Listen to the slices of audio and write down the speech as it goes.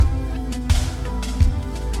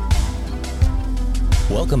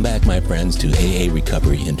Welcome back, my friends, to AA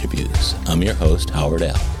Recovery Interviews. I'm your host, Howard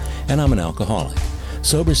L., and I'm an alcoholic,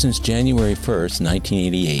 sober since January 1st,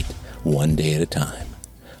 1988, one day at a time.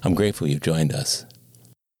 I'm grateful you've joined us.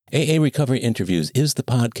 AA Recovery Interviews is the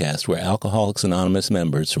podcast where Alcoholics Anonymous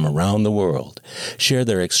members from around the world share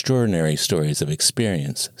their extraordinary stories of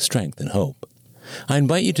experience, strength, and hope. I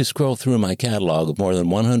invite you to scroll through my catalog of more than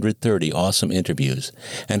 130 awesome interviews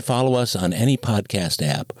and follow us on any podcast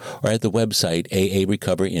app or at the website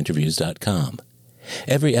aarecoveryinterviews.com.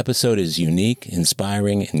 Every episode is unique,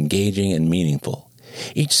 inspiring, engaging, and meaningful.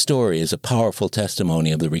 Each story is a powerful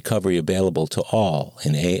testimony of the recovery available to all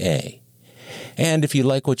in AA. And if you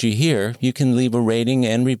like what you hear, you can leave a rating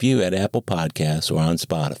and review at Apple Podcasts or on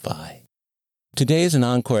Spotify. Today is an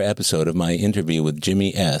encore episode of my interview with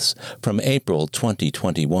Jimmy S. from April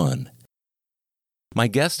 2021. My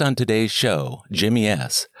guest on today's show, Jimmy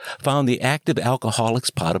S., found the active alcoholic's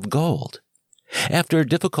pot of gold. After a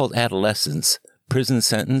difficult adolescence, prison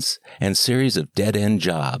sentence, and series of dead-end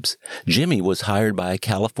jobs, Jimmy was hired by a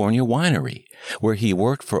California winery, where he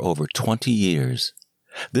worked for over 20 years.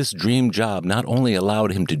 This dream job not only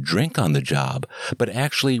allowed him to drink on the job, but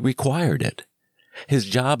actually required it. His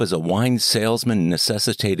job as a wine salesman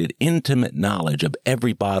necessitated intimate knowledge of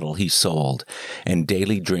every bottle he sold and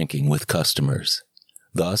daily drinking with customers.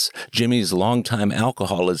 Thus, Jimmy's longtime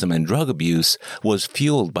alcoholism and drug abuse was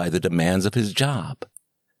fueled by the demands of his job.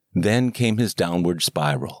 Then came his downward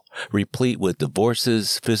spiral, replete with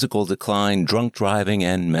divorces, physical decline, drunk driving,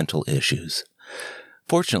 and mental issues.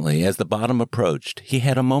 Fortunately, as the bottom approached, he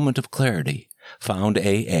had a moment of clarity, found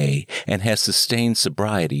AA, and has sustained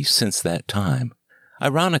sobriety since that time.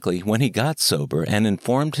 Ironically, when he got sober and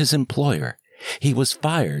informed his employer, he was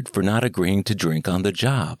fired for not agreeing to drink on the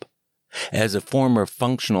job. As a former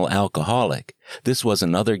functional alcoholic, this was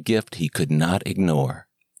another gift he could not ignore.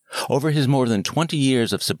 Over his more than 20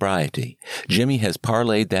 years of sobriety, Jimmy has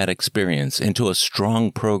parlayed that experience into a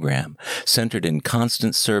strong program centered in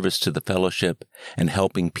constant service to the fellowship and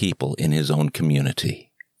helping people in his own community.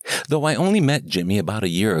 Though I only met Jimmy about a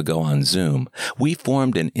year ago on Zoom, we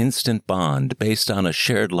formed an instant bond based on a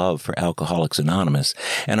shared love for Alcoholics Anonymous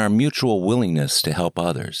and our mutual willingness to help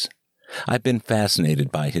others. I've been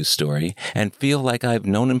fascinated by his story and feel like I've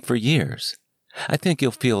known him for years. I think you'll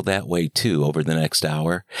feel that way too over the next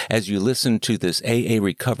hour as you listen to this AA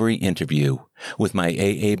Recovery interview with my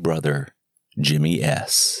AA brother, Jimmy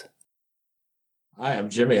S. Hi, I'm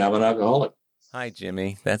Jimmy. I'm an alcoholic. Hi,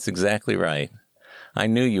 Jimmy. That's exactly right. I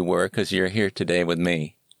knew you were because you're here today with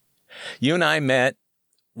me. You and I met.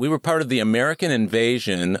 We were part of the American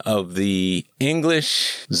invasion of the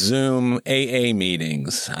English Zoom AA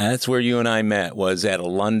meetings. That's where you and I met, was at a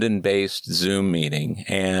London-based Zoom meeting.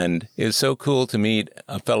 And it was so cool to meet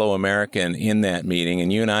a fellow American in that meeting,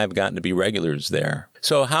 and you and I have gotten to be regulars there.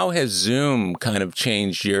 So how has Zoom kind of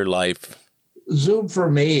changed your life? Zoom for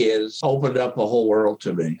me has opened up a whole world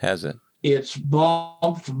to me. Has it? It's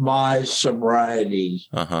bumped my sobriety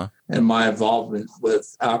and my involvement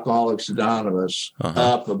with Alcoholics Anonymous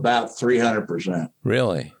up about 300%.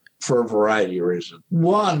 Really? For a variety of reasons.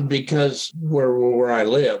 One, because where I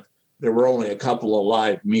live, there were only a couple of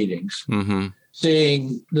live meetings.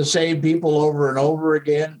 Seeing the same people over and over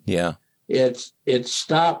again. Yeah. It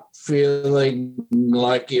stopped feeling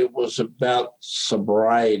like it was about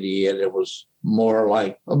sobriety, and it was more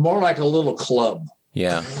like a little club.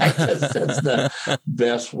 Yeah. That's the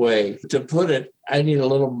best way to put it. I need a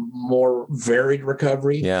little more varied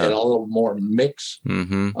recovery and a little more mix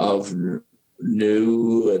of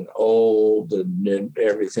new and old and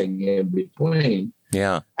everything in between.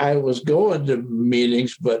 Yeah. I was going to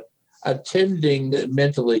meetings, but attending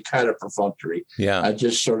mentally kind of perfunctory. Yeah. I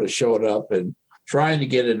just sort of showed up and trying to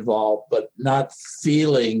get involved, but not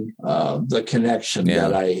feeling the connection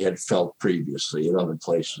that I had felt previously in other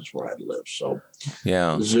places where I lived. So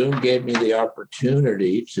Zoom gave me the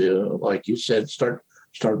opportunity to, like you said, start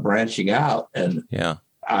branching out. And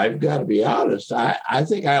I've got to be honest, I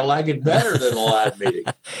think I like it better than a live meeting.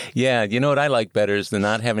 Yeah. You know what I like better is than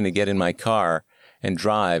not having to get in my car and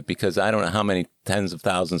drive, because I don't know how many tens of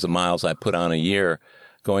thousands of miles I put on a year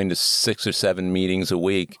going to 6 or 7 meetings a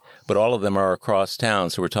week, but all of them are across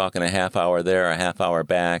town. So we're talking a half hour there, a half hour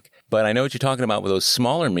back. But I know what you're talking about with those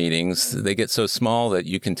smaller meetings. They get so small that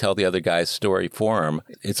you can tell the other guy's story for him.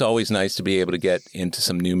 It's always nice to be able to get into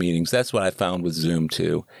some new meetings. That's what I found with Zoom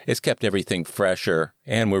too. It's kept everything fresher,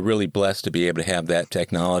 and we're really blessed to be able to have that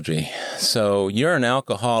technology. So you're an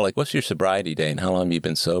alcoholic. What's your sobriety date and how long have you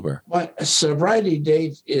been sober? My sobriety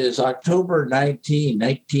date is October 19,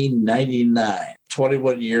 1999.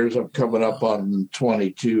 21 years. I'm coming up on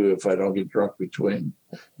 22 if I don't get drunk between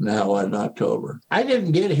now and October. I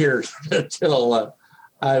didn't get here until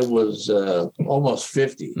I was almost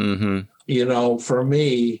 50. Mm-hmm. You know, for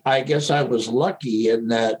me, I guess I was lucky in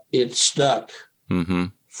that it stuck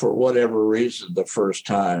for whatever reason the first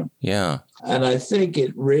time. Yeah. And I think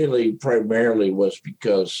it really primarily was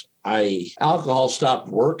because alcohol stopped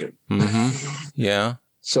working. Mm-hmm. Yeah.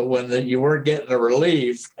 So when you weren't getting a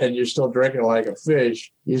relief and you're still drinking like a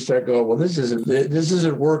fish, you start going, well, this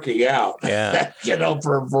isn't working out. Yeah. You know,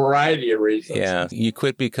 for a variety of reasons. Yeah. You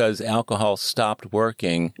quit because alcohol stopped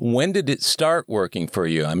working. When did it start working for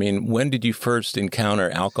you? I mean, when did you first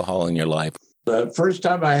encounter alcohol in your life? The first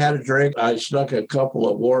time I had a drink, I snuck a couple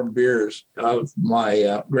of warm beers of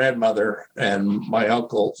my grandmother and my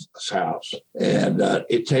uncle's house. And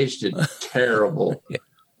it tasted terrible. Yeah.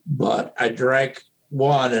 But I drank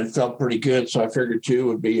one and felt pretty good, so I figured two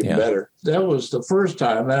would be even better. That was the first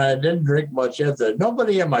time, and I didn't drink much of that.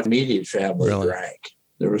 Nobody in my immediate family drank.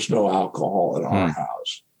 There was no alcohol in our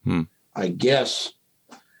house. I guess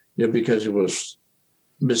because it was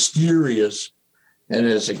mysterious, and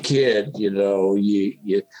as a kid, eventually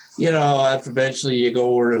you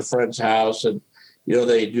go over to a friend's house, and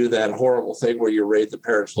they do that horrible thing where you raid the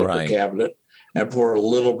parents' liquor cabinet and pour a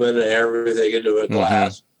little bit of everything into a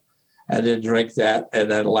glass. And then drink that and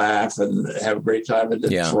then laugh and have a great time and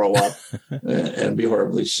then throw up and be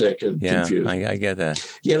horribly sick and confused. I get that.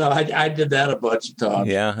 I did that a bunch of times.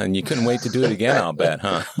 Yeah, and you couldn't wait to do it again, I'll bet,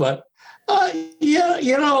 huh? But,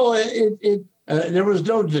 there was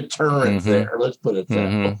no deterrent there. Let's put it that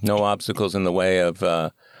way. No obstacles in the way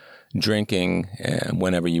of drinking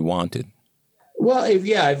whenever you wanted. Well,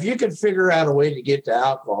 if you could figure out a way to get to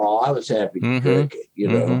alcohol, I was happy to drink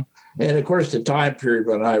it, And of course, the time period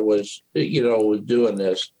when I was, was doing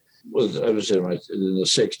this I was in the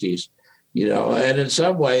 60s, and in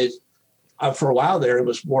some ways, for a while there, it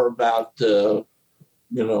was more about,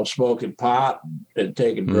 smoking pot and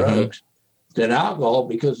taking drugs than alcohol,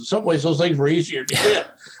 because in some ways those things were easier to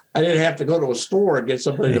get. I didn't have to go to a store and get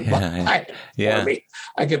somebody to buy it for me.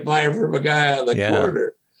 I could buy it from a guy on the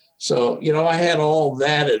corner. So, I had all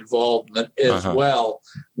that involvement as well,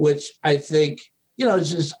 which I think,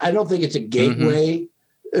 it's just, I don't think it's a gateway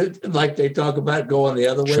like they talk about going the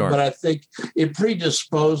other way, but I think it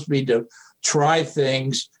predisposed me to try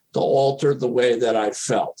things to alter the way that I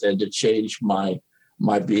felt and to change my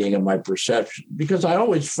being and my perception, because I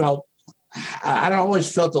always felt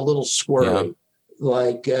a little squirrely,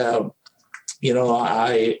 like,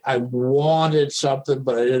 I wanted something,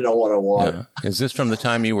 but I didn't know what I wanted. Yeah. Is this from the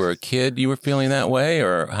time you were a kid you were feeling that way,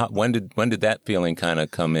 or when did that feeling kind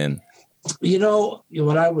of come in?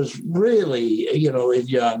 When I was really,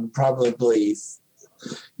 young, probably, up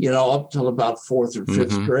till about fourth or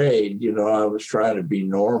fifth grade, I was trying to be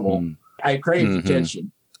normal. I craved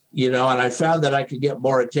attention, and I found that I could get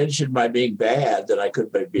more attention by being bad than I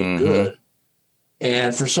could by being good.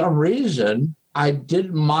 And for some reason, I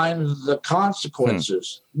didn't mind the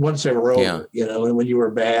consequences once they were over, and when you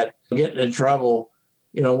were bad, getting in trouble,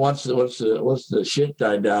 once the shit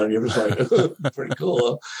died down, it was like, pretty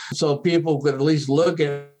cool. So people could at least look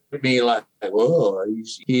at me like, whoa,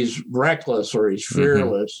 he's reckless or he's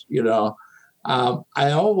fearless, I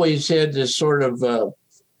always had this sort of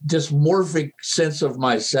dysmorphic sense of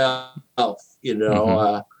myself, I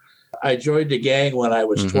joined the gang when I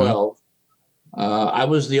was 12. I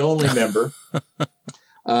was the only member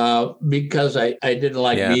because I didn't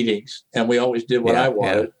like meetings, and we always did what I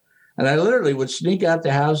wanted. Yeah. And I literally would sneak out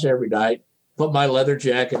the house every night, put my leather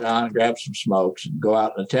jacket on, grab some smokes, and go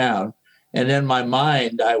out in the town. And in my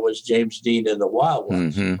mind, I was James Dean in the Wild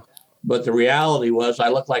Ones. But the reality was I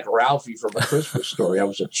looked like Ralphie from A Christmas Story. I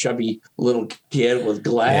was a chubby little kid with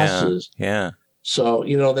glasses. Yeah. So,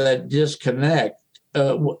 that disconnect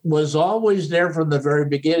was always there from the very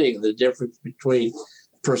beginning, the difference between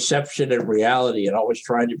perception and reality, and always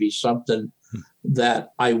trying to be something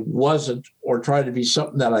that I wasn't, or trying to be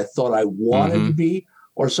something that I thought I wanted to be,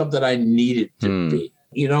 or something I needed to be.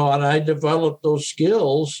 And I developed those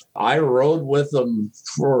skills. I rode with them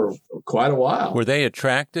for quite a while. Were they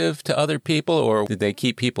attractive to other people, or did they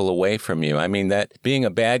keep people away from you? I mean, that being a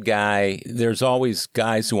bad guy, there's always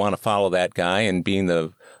guys who want to follow that guy, and being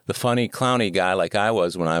the funny, clowny guy like I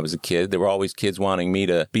was when I was a kid. There were always kids wanting me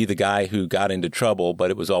to be the guy who got into trouble,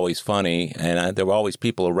 but it was always funny, and there were always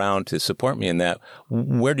people around to support me in that.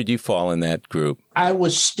 Where did you fall in that group? I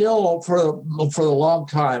was still, for a long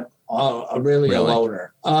time, really a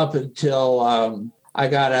loner, up until I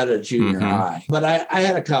got out of junior high. But I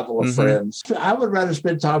had a couple of friends. I would rather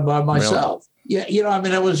spend time by myself. Really? Yeah,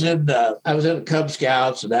 I was in Cub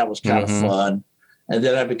Scouts, and that was kind of fun. And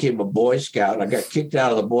then I became a Boy Scout. I got kicked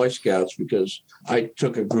out of the Boy Scouts because I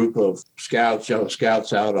took a group of young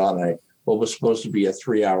scouts out on what was supposed to be a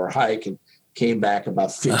 3-hour hike and came back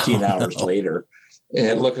about 15 hours later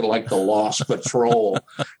and looking like the Lost Patrol.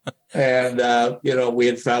 And, we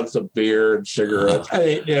had found some beer and cigarettes.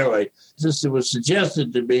 Anyway, it was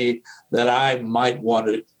suggested to me that I might want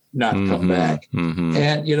to not come back. Mm-hmm.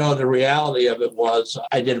 And, the reality of it was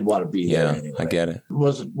I didn't want to be there anyway. I get it. It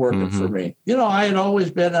wasn't working for me. I had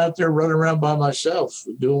always been out there running around by myself,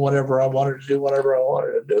 doing whatever I wanted to do, whenever I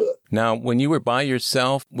wanted to do it. Now, when you were by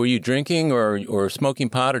yourself, were you drinking or smoking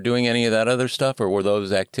pot or doing any of that other stuff? Or were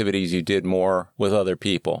those activities you did more with other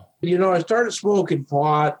people? I started smoking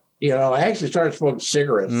pot. I actually started smoking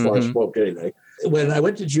cigarettes before I smoked anything. When I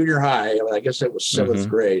went to junior high, I guess it was 7th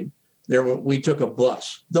grade, we took a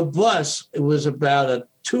bus. The bus, it was about a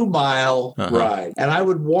 2-mile ride. And I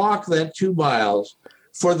would walk that 2 miles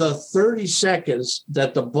for the 30 seconds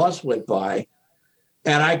that the bus went by.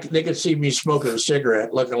 And they could see me smoking a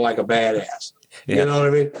cigarette looking like a badass. Yeah. You know what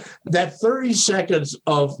I mean? That 30 seconds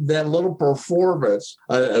of that little performance,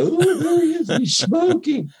 there he is, he's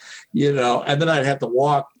smoking, and then I'd have to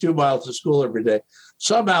walk 2 miles to school every day.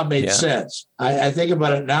 Somehow made sense. I think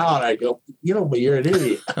about it now and I go, but you're an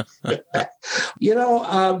idiot.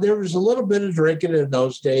 There was a little bit of drinking in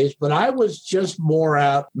those days, but I was just more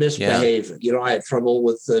out misbehaving. I had trouble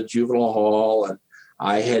with the juvenile hall and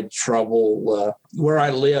I had trouble where I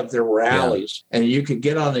lived. There were alleys and you could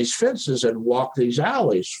get on these fences and walk these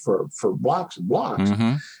alleys for blocks and blocks.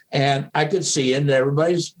 Mm-hmm. And I could see into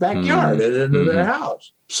everybody's backyard and into their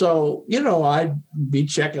house. So, I'd be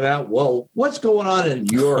checking out, well, what's going on in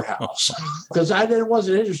your house? Because I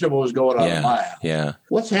wasn't interested in what was going on in my house. Yeah.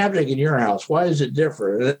 What's happening in your house? Why is it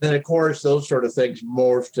different? And then, of course, those sort of things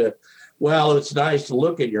morph to, well, it's nice to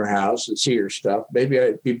look in your house and see your stuff. Maybe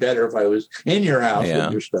it'd be better if I was in your house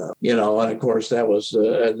with your stuff, and of course that was,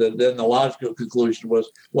 then the logical conclusion was,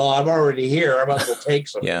 well, I'm already here. I might as well take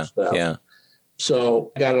some of your stuff. Yeah.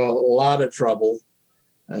 So I got a lot of trouble.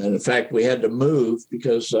 And in fact, we had to move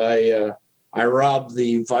because I robbed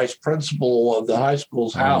the vice principal of the high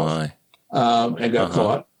school's house and got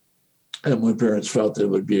caught. And my parents felt that it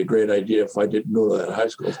would be a great idea if I didn't go to that high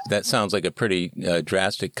school. That sounds like a pretty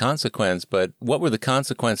drastic consequence, but what were the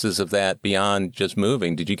consequences of that beyond just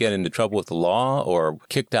moving? Did you get into trouble with the law or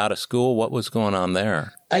kicked out of school? What was going on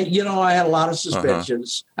there? I had a lot of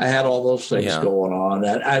suspensions. I had all those things going on.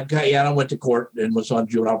 And I went to court and was on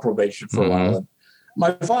juvenile probation for a while. And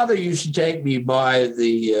my father used to take me by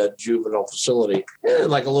the juvenile facility,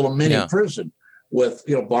 like a little mini prison, with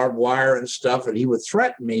barbed wire and stuff, and he would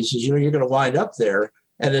threaten me. He says, you're going to wind up there.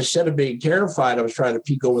 And instead of being terrified, I was trying to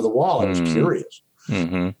peek over the wall. I was curious.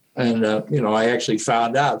 Mm-hmm. And I actually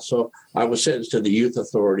found out. So I was sentenced to the youth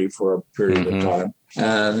authority for a period of time.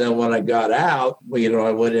 And then when I got out,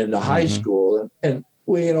 I went into high school. And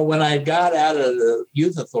when I got out of the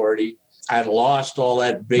youth authority, I'd lost all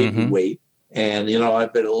that baby weight, and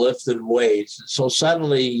I've been lifting weights. So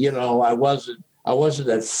suddenly, I wasn't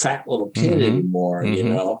that fat little kid anymore,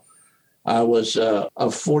 I was a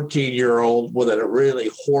 14-year-old with a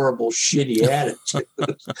really horrible, shitty attitude.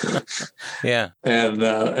 And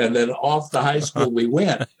then off to high school we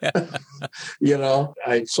went.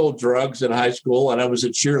 I sold drugs in high school, and I was a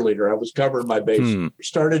cheerleader. I was covering my bases.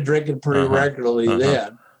 Started drinking pretty regularly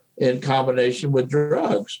then, in combination with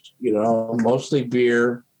drugs. Mostly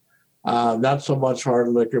beer. Not so much hard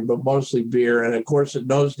liquor, but mostly beer. And of course, in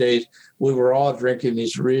those days, we were all drinking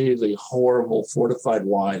these really horrible fortified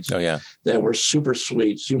wines that were super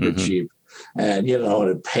sweet, super cheap. And,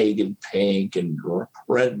 and Pagan Pink and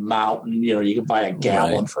Red Mountain, you could buy a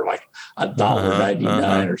gallon for like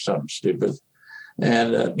 $1.99 or something stupid.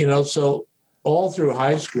 And, so all through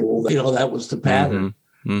high school, that was the pattern.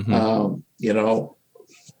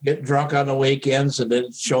 Getting drunk on the weekends and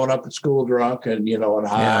then showing up at school drunk and, and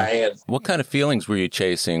high. And what kind of feelings were you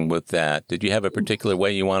chasing with that? Did you have a particular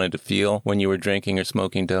way you wanted to feel when you were drinking or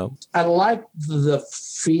smoking dope? I liked the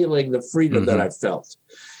feeling, the freedom that I felt,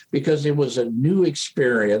 because it was a new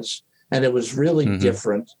experience and it was really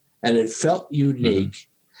different and it felt unique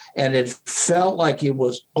and it felt like it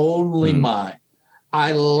was only mine.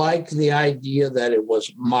 I liked the idea that it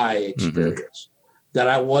was my experience, that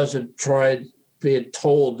I wasn't being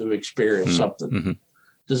told to experience something.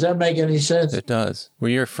 Does that make any sense? It does. Were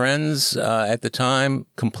your friends at the time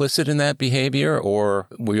complicit in that behavior, or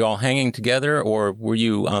were you all hanging together, or were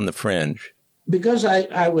you on the fringe? Because I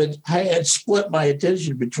had split my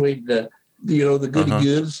attention between the goody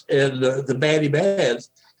goods and the baddie bads.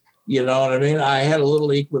 You know what I mean? I had a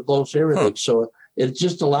little equal dose of everything. So it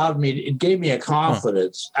just allowed me, it gave me a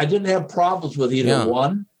confidence. I didn't have problems with either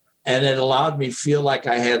one. And it allowed me to feel like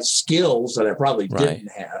I had skills that I probably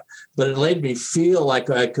didn't have, but it made me feel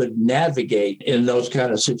like I could navigate in those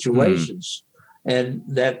kind of situations. And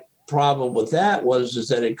that problem with that is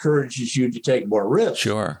that it encourages you to take more risks.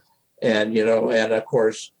 Sure. And, and of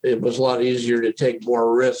course, it was a lot easier to take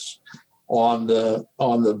more risks on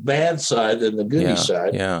the bad side than the goody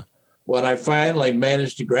side. Yeah. When I finally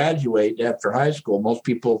managed to graduate after high school, most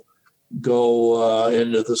people go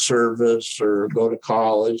into the service or go to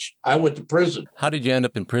college. I went to prison. How did you end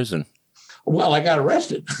up in prison? Well, I got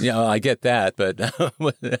arrested. Yeah, I get that, but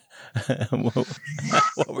what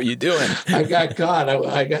were you doing? I got caught.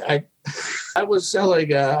 I was selling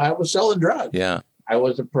drugs. Yeah. I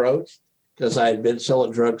was approached because I had been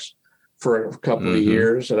selling drugs for a couple of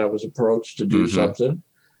years, and I was approached to do something.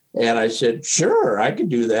 And I said, sure, I can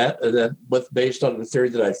do that. And then based on the theory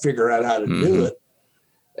that I figure out how to do it.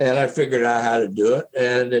 And I figured out how to do it.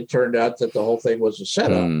 And it turned out that the whole thing was a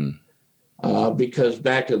setup. Because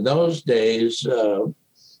back in those days,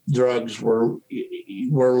 drugs were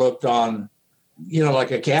looked on,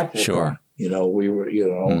 like a capital. Sure. Crime. We were,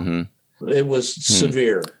 it was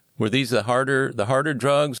severe. Were these the harder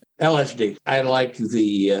drugs? LSD. I like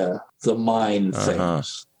the mind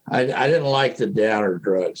things. I didn't like the downer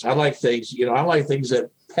drugs. I like things, that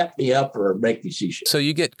pep me up or make me see shit. So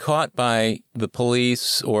you get caught by the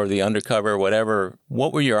police or the undercover, whatever.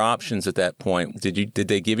 What were your options at that point? Did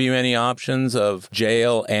they give you any options of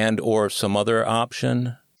jail and or some other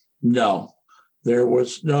option? No, there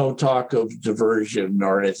was no talk of diversion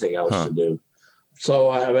or anything else to do. So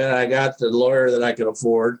I got the lawyer that I could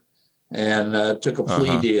afford and took a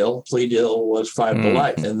plea deal. Plea deal was 5 to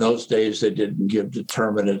life. In those days, they didn't give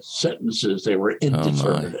determinate sentences; they were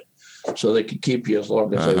indeterminate. So they could keep you as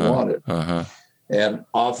long as they wanted. And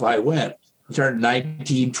off I went. Turned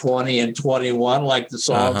 19, 20, and 21, like the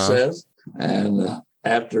song says. And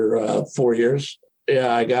after 4 years,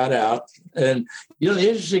 I got out. And, the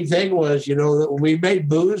interesting thing was, we made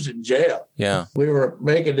booze in jail. Yeah. We were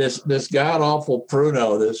making this god-awful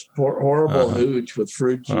Pruno, this horrible hooch with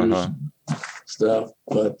fruit juice and stuff.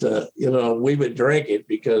 But, we would drink it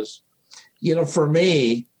because, for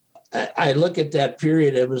me, I look at that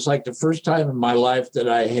period, it was like the first time in my life that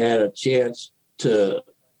I had a chance to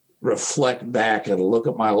reflect back and look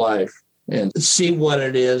at my life and see what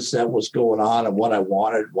it is that was going on and what I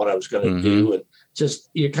wanted, what I was going to do. And just,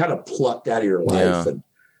 you kind of plucked out of your life and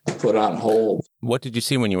put on hold. What did you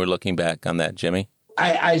see when you were looking back on that, Jimmy?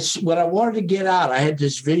 When I wanted to get out, I had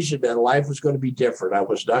this vision that life was going to be different. I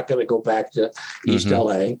was not going to go back to East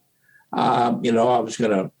LA. I was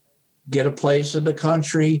going to get a place in the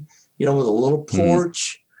country, with a little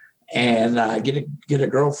porch and get a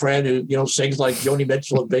girlfriend who, sings like Joni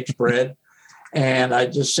Mitchell and bakes bread. And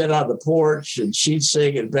I'd just sit on the porch and she'd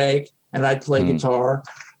sing and bake and I'd play guitar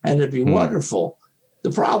and it'd be wonderful. The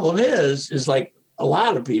problem is like a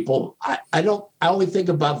lot of people, I only think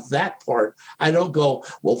about that part. I don't go,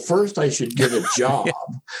 well, first I should get a job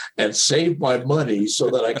and save my money so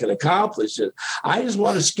that I can accomplish it. I just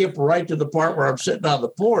want to skip right to the part where I'm sitting on the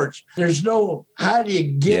porch. There's no, how do you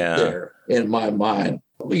get there in my mind?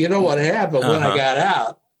 Well, you know what happened when I got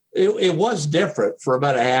out? It was different for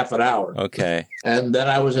about a half an hour. Okay. And then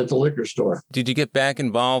I was at the liquor store. Did you get back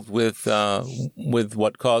involved with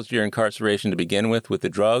what caused your incarceration to begin with the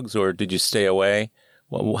drugs, or did you stay away?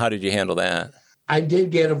 How did you handle that? I did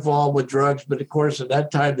get involved with drugs, but of course, at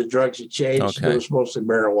that time, the drugs had changed. Okay. It was mostly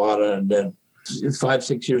marijuana. And then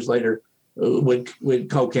 5-6 years later, when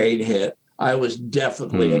cocaine hit, I was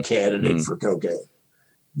definitely a candidate for cocaine.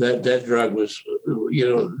 That drug was,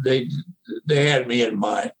 they had me in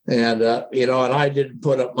mind. And, and I didn't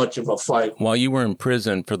put up much of a fight. While you were in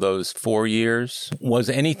prison for those 4 years, was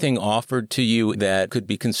anything offered to you that could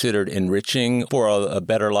be considered enriching for a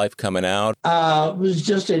better life coming out? I was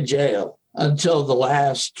just in jail until the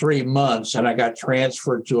last 3 months, and I got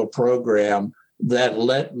transferred to a program that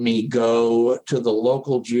let me go to the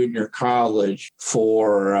local junior college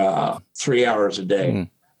for 3 hours a day.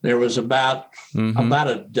 There was about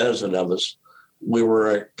a dozen of us. We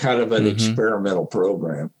were kind of an experimental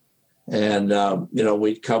program, and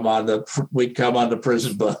we'd come on the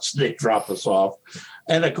prison bus. They'd drop us off,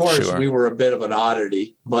 and of course we were a bit of an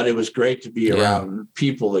oddity. But it was great to be around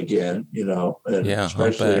people again, and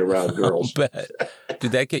especially around girls.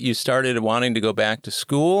 Did that get you started wanting to go back to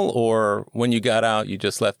school, or when you got out, you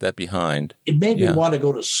just left that behind? It made me want to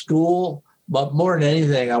go to school, but more than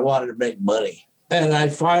anything, I wanted to make money. And I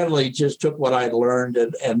finally just took what I learned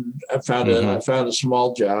and I found a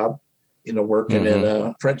small job, working in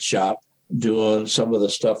a print shop. doing some of the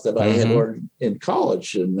stuff that I had learned in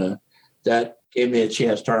college. And that gave me a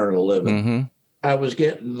chance to earn a living. I was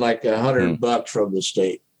getting like $100 from the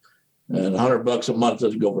state. And $100 a month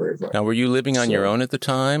doesn't go very far. Now, were you living on your own at the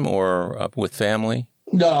time or with family?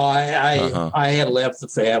 No, I had left the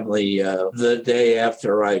family the day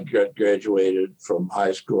after I graduated from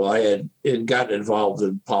high school. I had gotten involved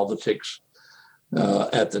in politics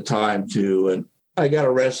at the time, too. And I got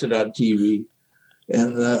arrested on TV.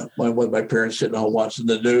 And when my parents sitting home watching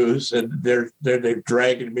the news, and they're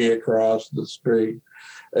dragging me across the street.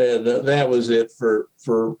 And that was it for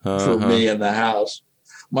me in the house.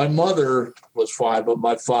 My mother was fine, but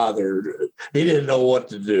my father, he didn't know what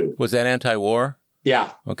to do. Was that anti-war?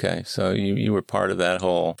 Yeah. Okay, so you were part of that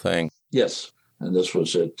whole thing. Yes, and this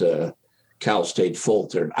was at Cal State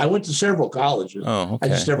Fulton. I went to several colleges. Oh, okay. I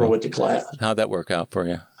just never went to class. How'd that work out for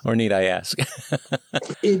you? Or need I ask?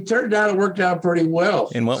 It turned out it worked out pretty well.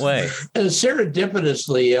 In what way? And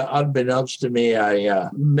serendipitously, unbeknownst to me, I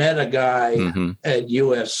met a guy at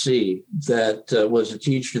USC that was a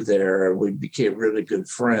teacher there. We became really good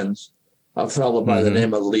friends. A fellow by the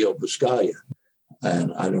name of Leo Buscaglia.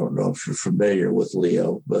 And I don't know if you're familiar with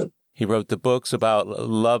Leo, but... He wrote the books about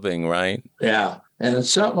loving, right? Yeah. And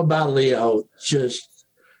something about Leo it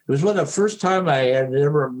was one of the first time I had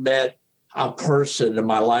ever met a person in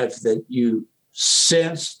my life that you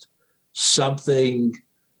sensed something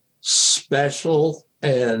special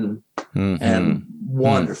and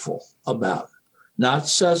wonderful about. Not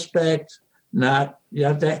suspect, not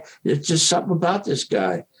that. It's just something about this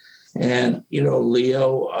guy. And,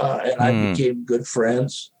 Leo and I became good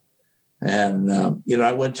friends. And,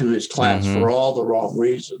 I went to his class for all the wrong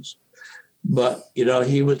reasons. But,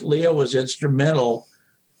 Leo was instrumental.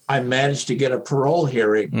 I managed to get a parole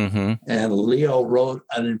hearing, and Leo wrote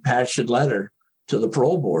an impassioned letter to the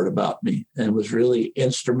parole board about me and was really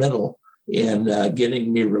instrumental in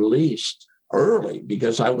getting me released early,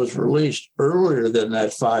 because I was released earlier than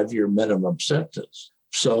that 5-year minimum sentence.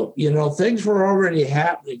 So, things were already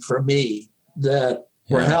happening for me that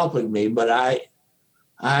were helping me, but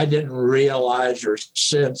I didn't realize or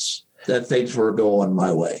sense that things were going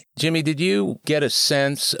my way. Jimmy, did you get a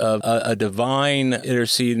sense of a divine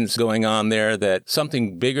intercedence going on there, that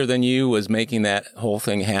something bigger than you was making that whole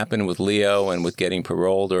thing happen with Leo and with getting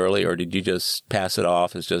paroled early, or did you just pass it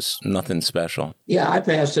off as just nothing special? Yeah, I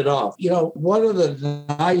passed it off. One of the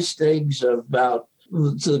nice things about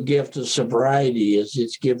the gift of sobriety is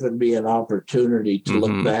it's given me an opportunity to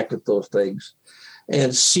look back at those things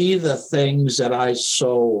and see the things that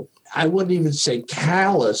I wouldn't even say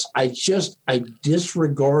callous. I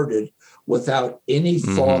disregarded without any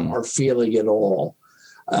thought or feeling at all.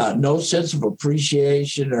 No sense of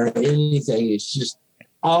appreciation or anything. It's just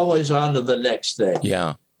always on to the next thing.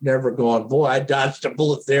 Yeah. Never going, boy, I dodged a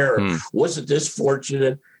bullet there. Wasn't this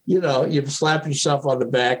fortunate? You slap yourself on the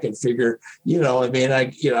back and figure, I'm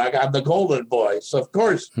the golden boy. So of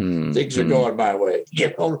course things are going my way.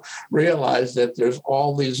 Realize that there's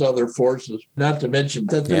all these other forces, not to mention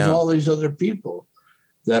that there's all these other people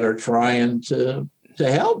that are trying to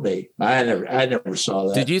help me. I never saw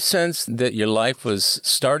that. Did you sense that your life was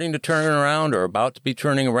starting to turn around or about to be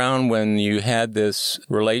turning around when you had this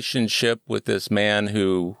relationship with this man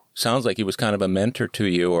who sounds like he was kind of a mentor to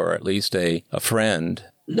you, or at least a friend?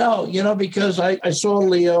 No, because I saw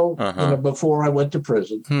Leo before I went to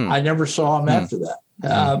prison. I never saw him after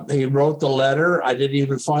that. He wrote the letter. I didn't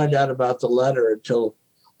even find out about the letter until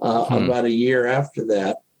about a year after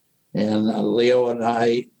that. And Leo and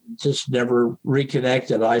I just never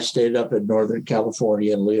reconnected. I stayed up in Northern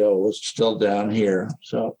California, and Leo was still down here.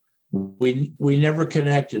 So we never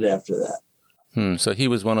connected after that. So he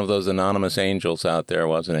was one of those anonymous angels out there,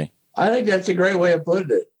 wasn't he? I think that's a great way of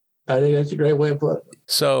putting it.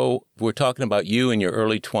 So we're talking about you in your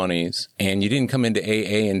early 20s, and you didn't come into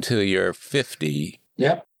AA until you're 50.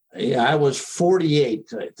 Yep. Yeah, I was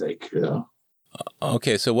 48, I think.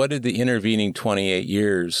 Okay, so what did the intervening 28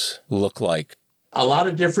 years look like? A lot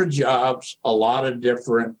of different jobs, a lot of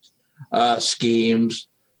different schemes.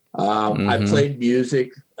 I played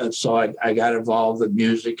music, and so I got involved in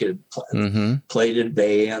music and played in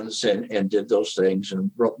bands and did those things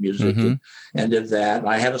and wrote music and did that.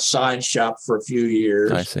 I had a sign shop for a few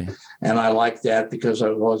years. I see. And I liked that because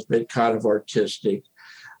I've always been kind of artistic.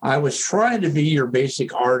 I was trying to be your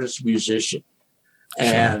basic artist musician. Sure.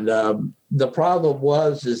 And the problem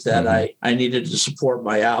is that I needed to support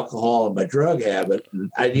my alcohol and my drug habit.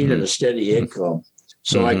 And I needed a steady income.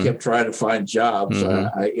 So I kept trying to find jobs.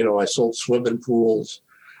 I sold swimming pools.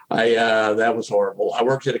 That was horrible. I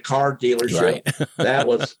worked at a car dealership. Right. That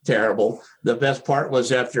was terrible. The best part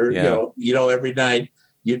was after, every night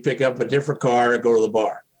you'd pick up a different car and go to the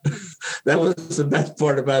bar. That was the best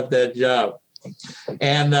part about that job.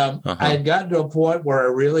 And I had gotten to a point where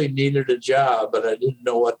I really needed a job, but I didn't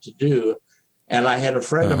know what to do. And I had a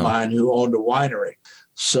friend of mine who owned a winery.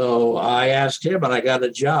 So I asked him, and I got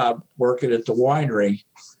a job working at the winery.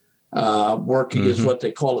 Working is what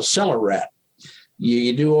they call a cellar rat.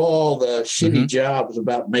 You do all the shitty jobs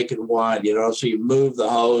about making wine, so you move the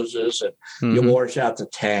hoses and you wash out the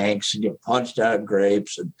tanks and you punch down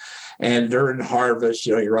grapes. And during harvest,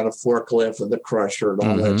 you run a forklift and the crusher and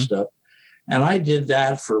all that stuff. And I did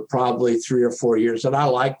that for probably 3 or 4 years. And I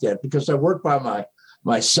liked that because I worked by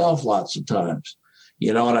myself lots of times,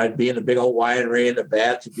 and I'd be in a big old winery and the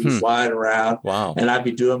bats would be flying around. Wow. And I'd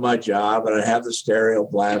be doing my job and I'd have the stereo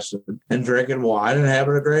blasted and drinking wine and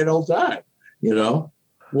having a great old time.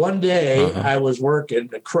 One day I was working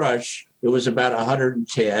the crush. It was about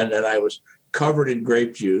 110 and I was covered in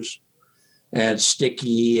grape juice and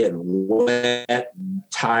sticky and wet and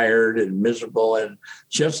tired and miserable. And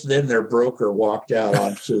just then their broker walked out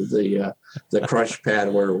onto the crush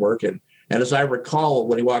pad where we were working. And as I recall,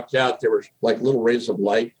 when he walked out, there were like little rays of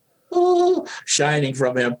light shining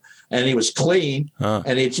from him. And he was clean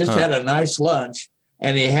and he just had a nice lunch.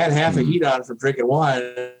 And he had half a heat on for drinking wine.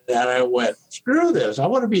 And I went, screw this. I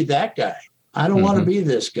want to be that guy. I don't want to be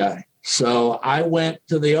this guy. So I went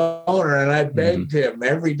to the owner and I begged him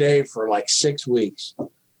every day for like 6 weeks.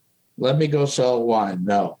 Let me go sell wine.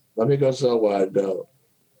 No. Let me go sell wine. No.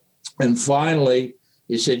 And finally,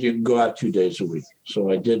 he said, you can go out 2 days a week. So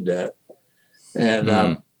I did that. And,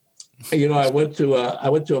 I went to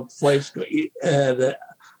a place, and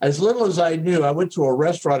as little as I knew, I went to a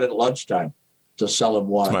restaurant at lunchtime to sell him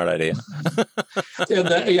wine. Smart idea.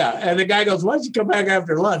 And the guy goes, why don't you come back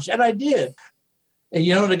after lunch? And I did.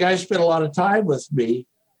 And, the guy spent a lot of time with me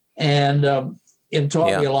and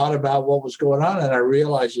taught me a lot about what was going on. And I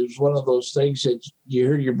realized it was one of those things that you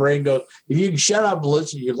hear your brain go, if you can shut up and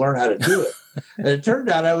listen, you learn how to do it. And it turned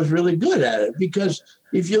out I was really good at it because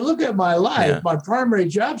if you look at my life, my primary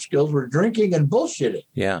job skills were drinking and bullshitting.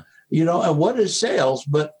 Yeah. And what is sales?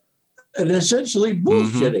 But essentially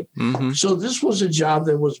bullshitting. So this was a job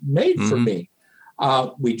that was made for me.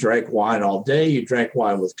 We drank wine all day. You drank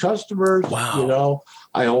wine with customers. Wow.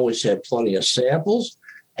 I always had plenty of samples.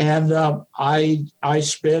 And I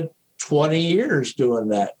spent 20 years doing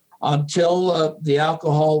that until the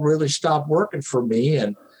alcohol really stopped working for me.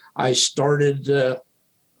 And I started,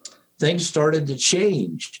 things started to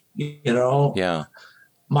change, Yeah.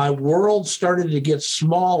 My world started to get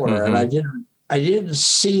smaller and I didn't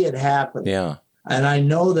see it happen. Yeah. And I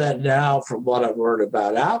know that now from what I've learned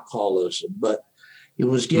about alcoholism, but it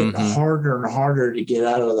was getting harder and harder to get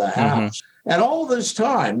out of the house. And all this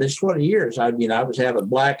time, this 20 years, I was having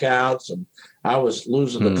blackouts and I was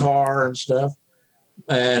losing the car and stuff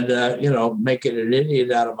and, making an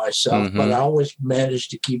idiot out of myself. But I always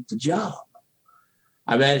managed to keep the job.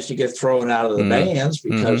 I managed to get thrown out of the bands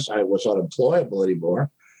because I was unemployable anymore.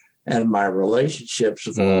 And my relationships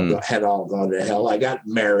had all gone to hell. I got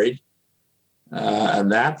married.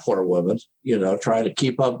 And that poor woman, trying to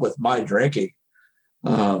keep up with my drinking.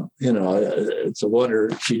 It's a wonder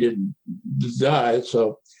she didn't die.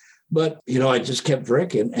 So, but, I just kept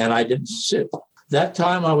drinking and I didn't sit. That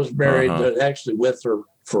time I was married, actually with her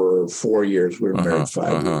for 4 years. We were married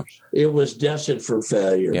 5 years. It was destined for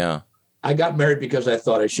failure. Yeah. I got married because I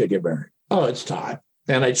thought I should get married. Oh, it's time.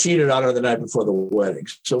 And I cheated on her the night before the wedding.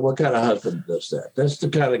 So what kind of husband does that? That's the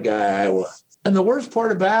kind of guy I was. And the worst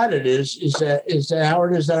part about it is that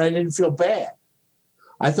Howard, is that I didn't feel bad.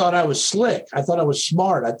 I thought I was slick. I thought I was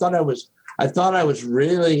smart. I thought I was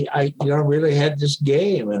really, really had this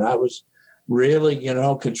game, and I was really,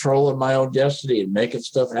 controlling my own destiny and making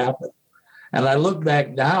stuff happen. And I look back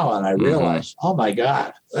now and I realize, oh my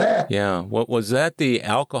God. Yeah. What was that, the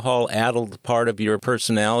alcohol-addled part of your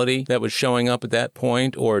personality that was showing up at that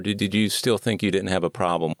point? Or did you still think you didn't have a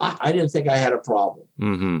problem? I didn't think I had a problem.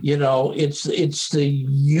 It's the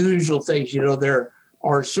usual things, there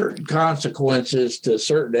are certain consequences to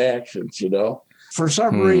certain actions, For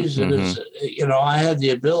some reason, I had the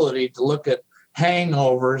ability to look at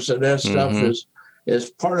hangovers and that stuff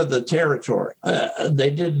as part of the territory.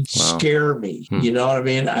 They didn't scare me. You know what I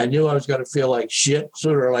mean? I knew I was going to feel like shit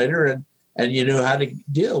sooner or later, and you knew how to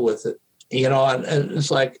deal with it. And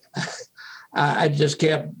it's like I just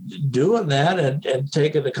kept doing that and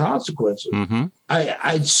taking the consequences.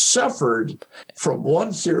 I suffered from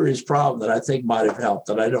one serious problem that I think might have helped,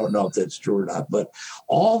 and I don't know if that's true or not, but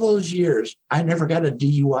all those years, I never got a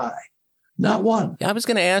DUI. Not one. I was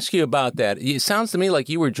going to ask you about that. It sounds to me like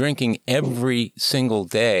you were drinking every single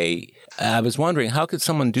day. I was wondering, how could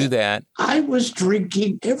someone do that? I was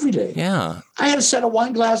drinking every day. Yeah. I had a set of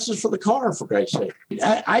wine glasses for the car, for Christ's sake.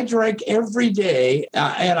 I drank every day,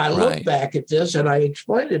 and I look back at this, and I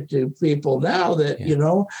explain it to people now that,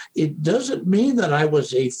 it doesn't mean that I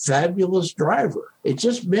was a fabulous driver. It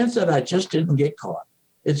just meant that I just didn't get caught.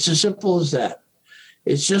 It's as simple as that.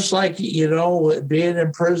 It's just like, being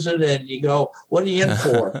in prison and you go, what are you in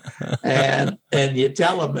for? and you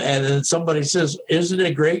tell them, and then somebody says, isn't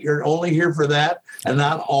it great you're only here for that and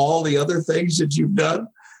not all the other things that you've done?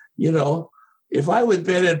 If I would have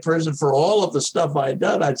been in prison for all of the stuff I'd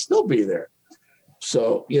done, I'd still be there.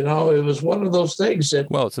 So, it was one of those things that...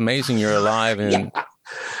 Well, it's amazing you're alive. And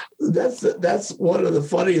that's one of the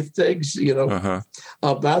funniest things,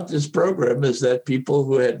 about this program is that people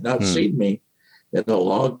who had not seen me in a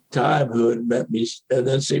long time, who had met me and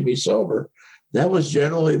then seen me sober, that was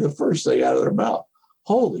generally the first thing out of their mouth.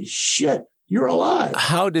 Holy shit, you're alive.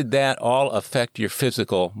 How did that all affect your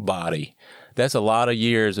physical body? That's a lot of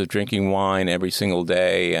years of drinking wine every single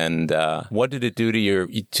day. And what did it do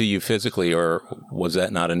to you physically, or was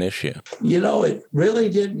that not an issue? It really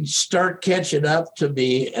didn't start catching up to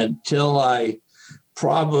me until I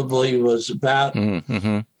probably was about...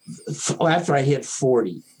 after I hit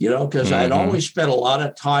 40, because I'd always spent a lot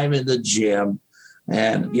of time in the gym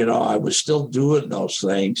and, I was still doing those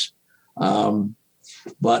things.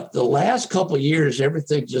 But the last couple of years,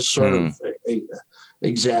 everything just sort of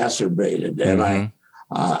exacerbated. And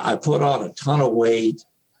I put on a ton of weight.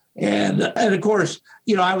 And of course,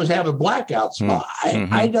 I was having blackouts.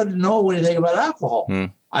 I didn't know anything about alcohol.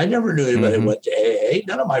 I never knew anybody who went to AA.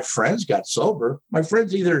 None of my friends got sober. My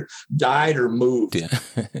friends either died or moved. Yeah.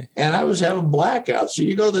 And I was having blackouts. So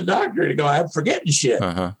you go to the doctor and you go, I'm forgetting shit.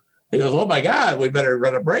 He goes, oh, my God, we better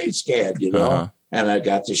run a brain scan, And I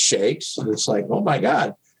got the shakes. And it's like, oh, my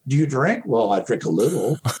God, do you drink? Well, I drink a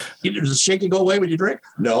little. Does the shaking go away when you drink?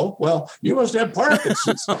 No. Well, you must have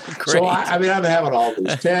Parkinson's. So, I'm having all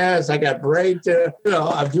these tests. I got brain tests.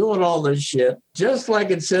 I'm doing all this shit. Just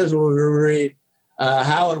like it says when we read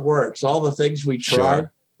how it works, all the things we tried.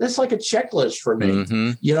 Sure. That's like a checklist for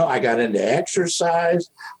me. I got into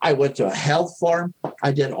exercise. I went to a health farm.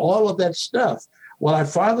 I did all of that stuff. Well, I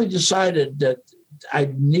finally decided that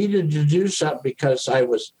I needed to do something because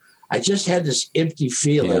I just had this empty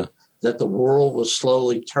feeling that the world was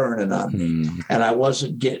slowly turning on me. And I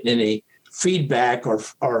wasn't getting any feedback or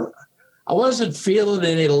I wasn't feeling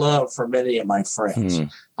any love from any of my friends.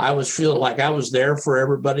 I was feeling like I was there for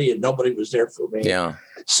everybody and nobody was there for me. Yeah.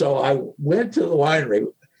 So I went to the winery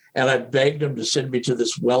and I begged them to send me to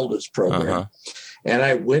this wellness program. And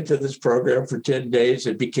I went to this program for 10 days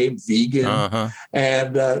and became vegan.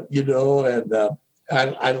 And,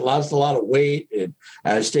 I lost a lot of weight and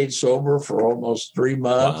I stayed sober for almost 3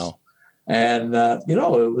 months. Wow. And,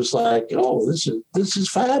 it was like, oh, this is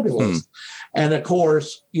fabulous. And of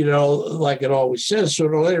course, like it always says,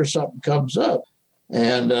 sooner or later something comes up.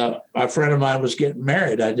 And a friend of mine was getting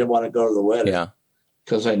married. I didn't want to go to the wedding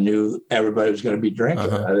because I knew everybody was going to be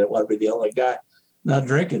drinking. I didn't want to be the only guy not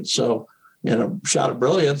drinking. So, in a shot of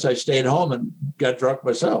brilliance, I stayed home and got drunk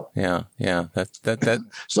myself. Yeah. That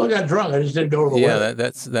still got drunk. I just didn't go to the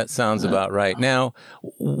wedding. That sounds about right. Now,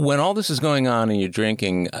 when all this is going on and you're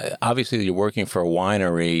drinking, obviously you're working for a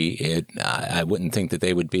winery. I wouldn't think that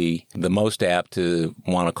they would be the most apt to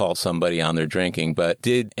want to call somebody on their drinking. But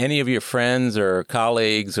did any of your friends or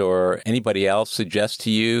colleagues or anybody else suggest to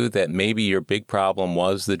you that maybe your big problem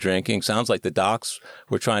was the drinking? Sounds like the docs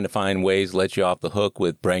were trying to find ways to let you off the hook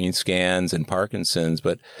with brain scans and Parkinson's,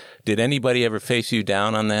 but did anybody ever face you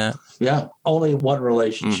down on that? Yeah, only one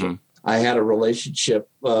relationship. I had a relationship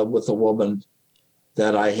with a woman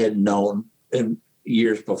that I had known in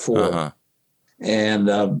years before.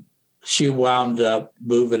 And she wound up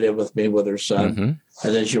moving in with me with her son.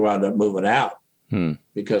 And then she wound up moving out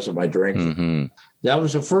because of my drinking. That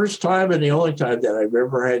was the first time and the only time that I've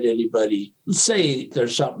ever had anybody say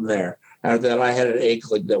there's something there, or that I had an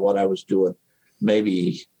inkling that what I was doing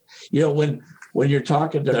maybe... when you're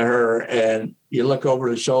talking to her and you look over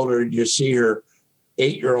the shoulder and you see her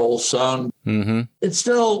 8-year-old son, I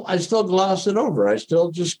still glossed it over. I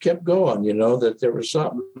still just kept going, that there was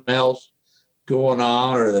something else going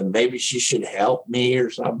on, or that maybe she should help me or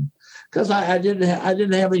something. Because I didn't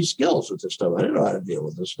have any skills with this stuff. I didn't know how to deal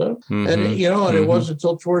with this stuff. And, and it wasn't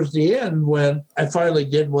until towards the end when I finally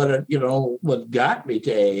did what got me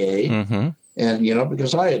to AA. And,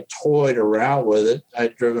 because I had toyed around with it,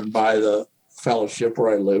 I'd driven by the fellowship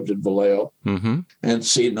where I lived in Vallejo and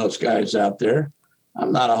seen those guys out there.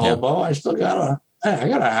 I'm not a hobo. I still got I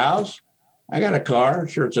got a house. I got a car.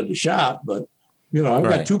 Sure, it's in the shop, but, I've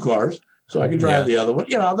got 2 cars, so I can drive the other one.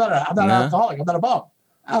 I'm not an alcoholic. I'm not a bum.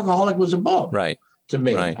 Alcoholic was a bum. Right. To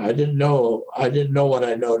me. Right. I didn't know what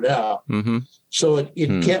I know now. Mm-hmm. So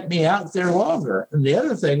it kept me out there longer. And the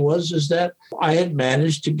other thing is that I had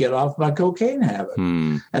managed to get off my cocaine habit.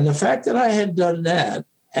 And the fact that I had done that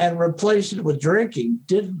and replaced it with drinking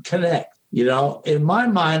didn't connect. In my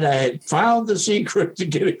mind, I had found the secret to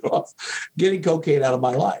getting cocaine out of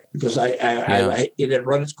my life, because it had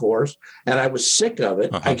run its course and I was sick of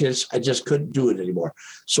it. I just couldn't do it anymore.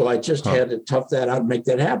 So I just had to tough that out and make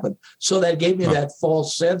that happen. So that gave me that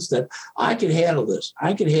false sense that I could handle this.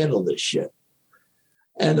 I could handle this shit.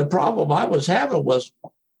 And the problem I was having was,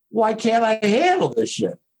 why can't I handle this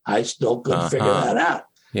shit? I still couldn't figure that out.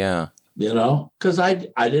 Yeah. Because I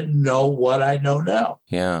didn't know what I know now.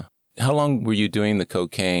 Yeah. How long were you doing the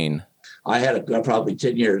cocaine? I had probably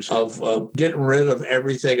 10 years of getting rid of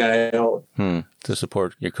everything I owned. To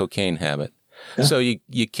support your cocaine habit. Yeah. So you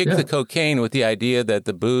kicked the cocaine with the idea that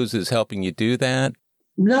the booze is helping you do that?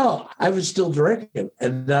 No, I was still drinking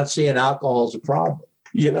and not seeing alcohol as a problem.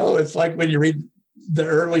 It's like when you read the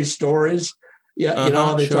early stories, they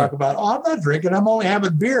talk about, I'm not drinking, I'm only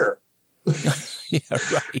having beer. Yeah,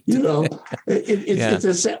 right.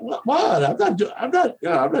 It's a what? I'm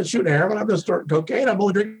not shooting heroin. I'm just starting cocaine. I'm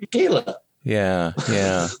only drinking tequila. Yeah.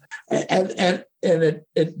 and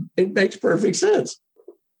it makes perfect sense.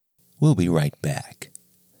 We'll be right back.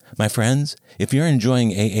 My friends, if you're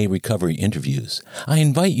enjoying AA recovery interviews, I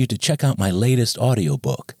invite you to check out my latest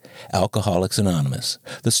audiobook, Alcoholics Anonymous,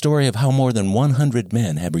 the story of how more than 100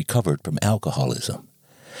 men have recovered from alcoholism.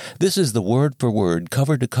 This is the word-for-word,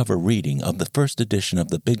 cover-to-cover reading of the first edition of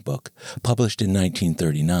the Big Book, published in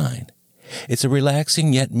 1939. It's a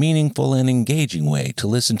relaxing yet meaningful and engaging way to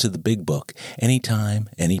listen to the Big Book anytime,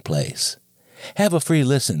 any place. Have a free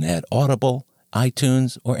listen at Audible,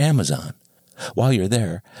 iTunes, or Amazon. While you're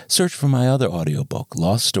there, search for my other audiobook,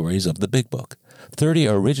 Lost Stories of the Big Book, 30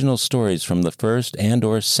 original stories from the first and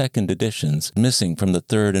or second editions missing from the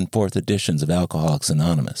third and fourth editions of Alcoholics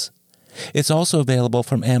Anonymous. It's also available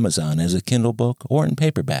from Amazon as a Kindle book or in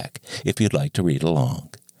paperback if you'd like to read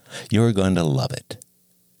along. You're going to love it.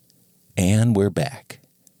 And we're back.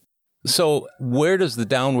 So where does the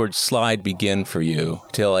downward slide begin for you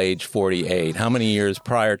till age 48? How many years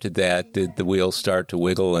prior to that did the wheels start to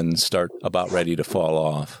wiggle and start about ready to fall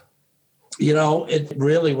off? It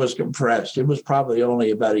really was compressed. It was probably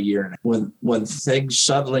only about a year when things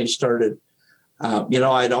suddenly started.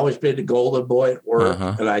 I'd always been the golden boy at work,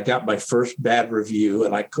 and I got my first bad review,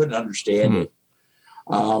 and I couldn't understand it.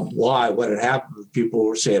 Why? What had happened? People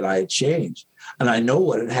were saying I had changed, and I know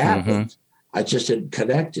what had happened. I just didn't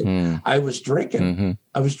connect it. I was drinking.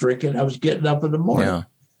 I was getting up in the morning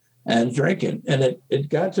and drinking, and it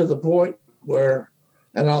got to the point where,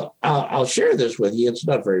 and I'll share this with you. It's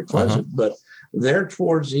not very pleasant, but there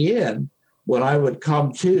towards the end, when I would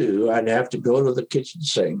come to, I'd have to go to the kitchen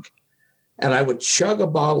sink. And I would chug a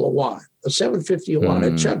bottle of wine, a 750 of wine.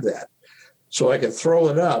 I'd chug that so I could throw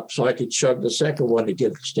it up so I could chug the second one to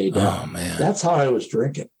get it to stay down. Oh, man. That's how I was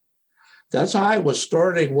drinking. That's how I was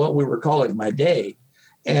starting what we were calling my day.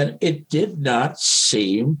 And it did not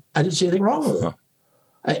seem, I didn't see anything wrong with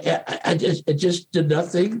it. It just did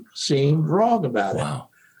nothing seemed wrong about it.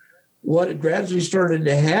 What gradually started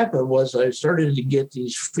to happen was I started to get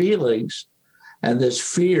these feelings and this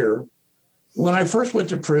fear. When I first went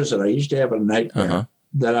to prison, I used to have a nightmare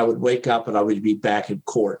that I would wake up and I would be back in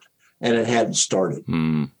court, and it hadn't started.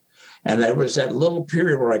 And there was that little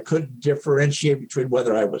period where I couldn't differentiate between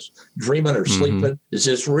whether I was dreaming or sleeping. Is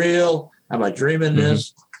this real? Am I dreaming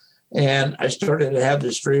this? And I started to have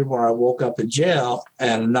this dream where I woke up in jail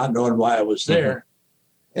and not knowing why I was there,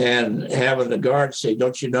 and having the guard say,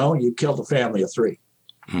 "Don't you know you killed a family of 3?"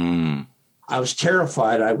 I was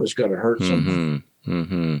terrified I was going to hurt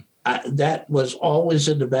someone. That was always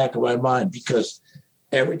in the back of my mind, because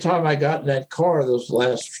every time I got in that car those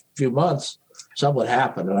last few months, something would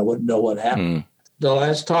happen and I wouldn't know what happened. The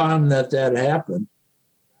last time that happened,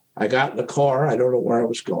 I got in the car. I don't know where I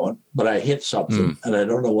was going, but I hit something and I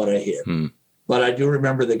don't know what I hit. But I do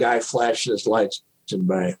remember the guy flashing his lights in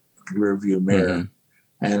my rearview mirror.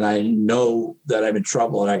 And I know that I'm in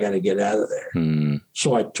trouble and I got to get out of there.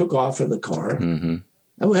 So I took off in the car.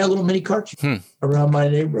 And we had a little mini carts around my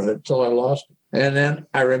neighborhood until I lost it. And then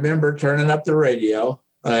I remember turning up the radio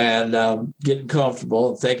and getting comfortable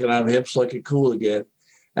and thinking I'm hips looking cool again.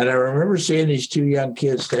 And I remember seeing these 2 young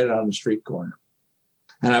kids standing on the street corner.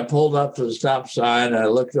 And I pulled up to the stop sign and I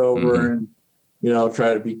looked over and,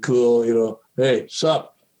 tried to be cool, hey,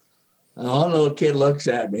 sup? And the little kid looks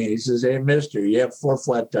at me. He says, "Hey, mister, you have 4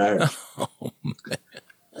 flat tires." Oh, man.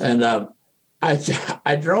 And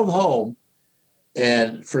I drove home,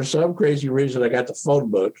 and for some crazy reason, I got the phone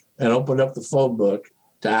book and opened up the phone book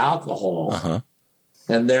to alcohol. Uh-huh.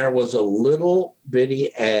 And there was a little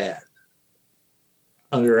bitty ad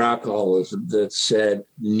under alcoholism that said,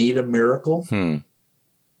 "Need a miracle?" And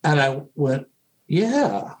I went,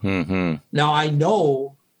 yeah. Mm-hmm. Now I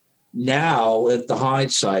know at the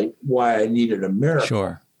hindsight why I needed a miracle.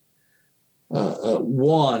 Sure.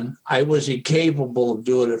 One, I was incapable of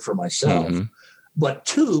doing it for myself. Mm-hmm. But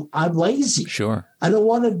 2, I'm lazy. Sure. I don't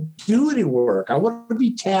want to do any work. I want to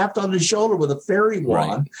be tapped on the shoulder with a fairy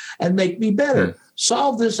wand and make me better.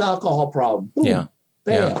 Solve this alcohol problem. Boom, yeah.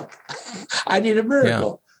 Bam. Yeah. I need a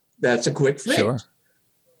miracle. Yeah. That's a quick fix. Sure.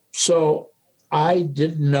 So I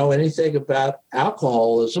didn't know anything about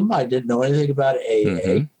alcoholism. I didn't know anything about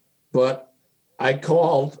AA. But I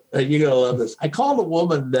called, and you're going to love this. I called a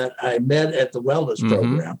woman that I met at the wellness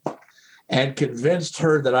program and convinced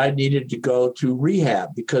her that I needed to go to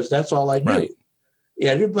rehab because that's all I knew. Right.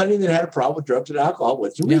 Everybody that had a problem with drugs and alcohol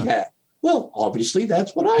went to rehab. Well, obviously,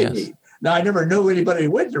 that's what I need. Now, I never knew anybody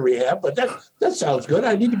who went to rehab, but that sounds good.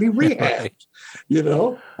 I need to be rehabbed. You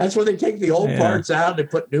know, that's where they take the old parts out and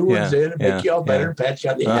put new ones in and make you all better and pat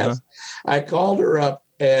you on the ass. I called her up,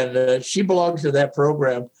 and she belongs to that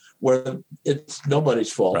program where it's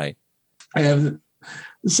nobody's fault. Right. And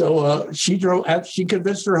so she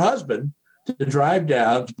convinced her husband to drive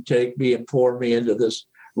down to take me and pour me into this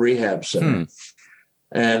rehab center.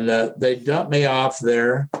 And they dumped me off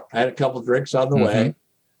there. I had a couple of drinks on the way.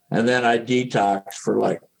 And then I detoxed for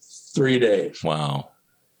like 3 days. Wow.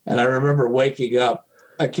 And I remember waking up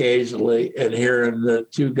occasionally and hearing the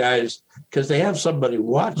 2 guys, because they have somebody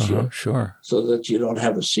watch you. Sure. So that you don't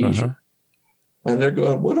have a seizure. And they're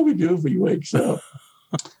going, "What do we do if he wakes up?"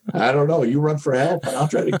 I don't know. You run for help, and I'll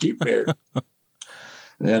try to keep him here.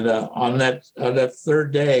 And on that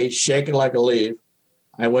 3rd day, shaking like a leaf,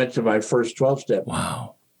 I went to my first 12-step.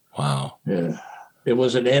 Wow. Yeah. It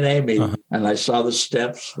was an NA meeting, and I saw the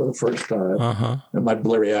steps for the first time in my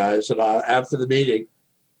blurry eyes. And after the meeting,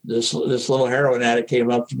 this little heroin addict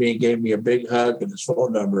came up to me and gave me a big hug and his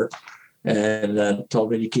phone number and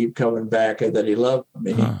told me to keep coming back and that he loved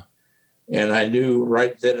me. And I knew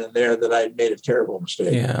right then and there that I'd made a terrible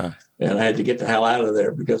mistake. Yeah. And I had to get the hell out of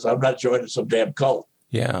there because I'm not joining some damn cult.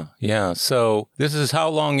 Yeah. Yeah. So this is how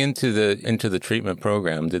long into the treatment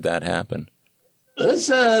program did that happen? This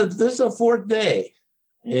is the 4th day.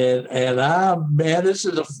 And man, this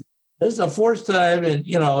is the 4th time in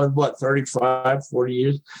 35, 40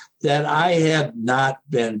 years that I have not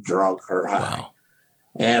been drunk or high. Wow.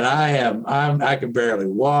 And I can barely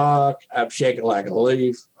walk. I'm shaking like a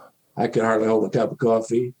leaf. I could hardly hold a cup of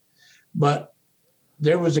coffee. But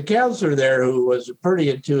there was a counselor there who was a pretty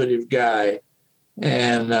intuitive guy.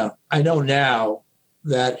 And I know now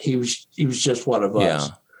that he was just one of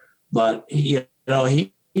us. But he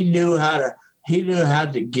knew how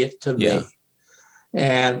to get to me.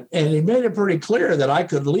 And he made it pretty clear that I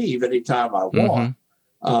could leave anytime I want.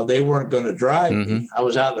 They weren't going to drive me. I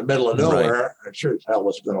was out in the middle of nowhere. I sure as hell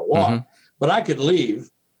wasn't going to walk. But I could leave,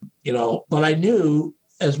 But I knew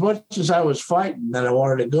as much as I was fighting that I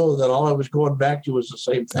wanted to go, that all I was going back to was the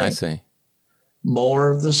same thing. I see.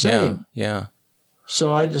 More of the same. Yeah.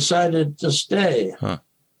 So I decided to stay.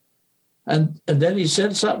 And then he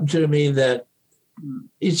said something to me that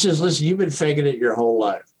he says, "Listen, you've been faking it your whole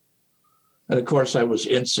life." And of course, I was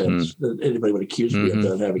incensed that anybody would accuse me of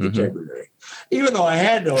not having integrity, even though I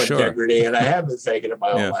had no integrity and I have been faking it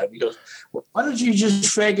my whole life. He goes, "Why don't you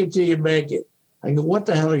just fake it till you make it?" I go, "What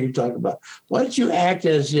the hell are you talking about? Why don't you act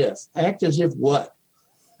as if? Act as if what?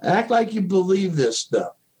 Act like you believe this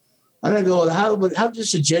stuff." And I go, how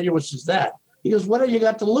disingenuous is that? He goes, "What have you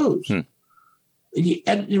got to lose?" And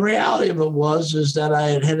the reality of it is that I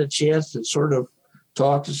had a chance to sort of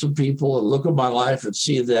talk to some people and look at my life and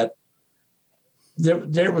see that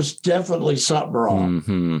there was definitely something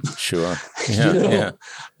wrong. Sure.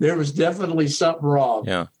 There was definitely something wrong.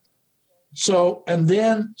 Yeah. So, and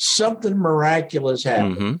then something miraculous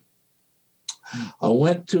happened. I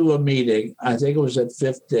went to a meeting, I think it was at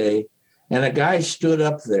 5th day, and a guy stood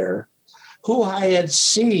up there who I had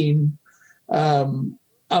seen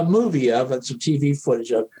a movie of and some TV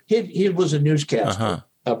footage of. He was a newscaster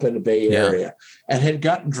up in the Bay Area and had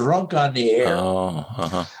gotten drunk on the air.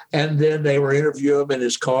 And then they were interviewing him in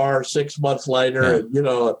his car 6 months later, and,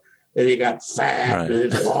 and he got fat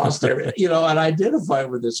and lost everything, and identified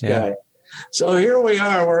with this guy. So here we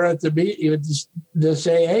are, we're at the meeting, this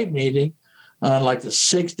AA meeting, on like the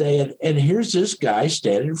 6th day. And here's this guy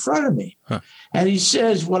standing in front of me. And he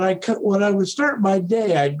says, when I would start my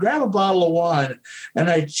day, I'd grab a bottle of wine and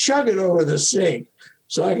I'd chug it over the sink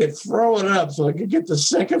so I could throw it up so I could get the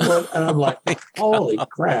second one. And I'm like, holy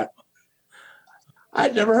crap.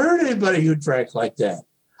 I'd never heard anybody who drank like that.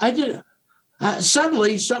 I didn't.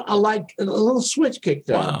 Suddenly, a little switch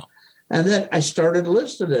kicked on. Wow. And then I started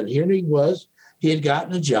listening. Here he was. He had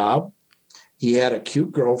gotten a job. He had a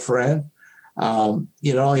cute girlfriend.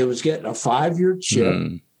 He was getting a 5-year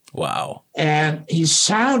chip. Wow. And he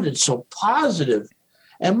sounded so positive.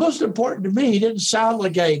 And most important to me, he didn't sound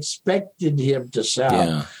like I expected him to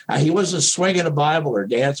sound. Yeah. He wasn't swinging a Bible or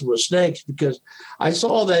dancing with snakes, because I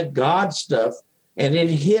saw that God stuff and it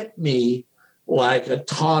hit me like a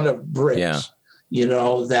ton of bricks. Yeah.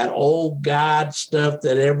 That old God stuff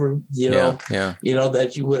that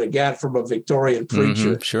that you would have got from a Victorian preacher.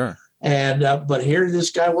 Mm-hmm, sure. And but here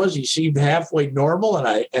this guy was. He seemed halfway normal, and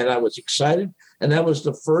I was excited. And that was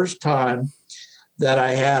the first time that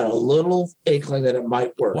I had a little inkling that it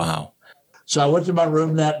might work. Wow. So I went to my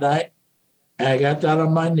room that night, and I got down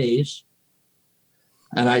on my knees,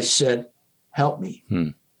 and I said, "Help me."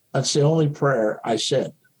 That's the only prayer I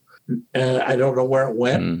said. And I don't know where it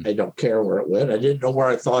went. I don't care where it went. I didn't know where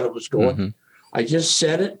I thought it was going. Mm-hmm. I just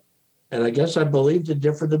said it, and I guess I believed it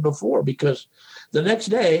different than before, because the next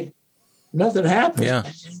day, nothing happened. Yeah.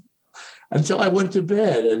 Until I went to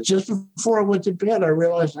bed. And just before I went to bed, I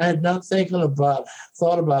realized I had not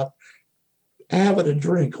thought about having a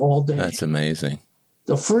drink all day. That's amazing.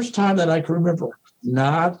 The first time that I can remember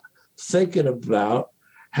not thinking about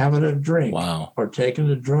having a drink. Wow. Or taking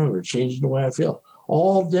a drug or changing the way I feel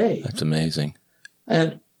all day. That's amazing.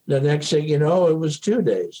 And the next thing you know, it was 2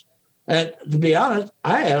 days. And to be honest,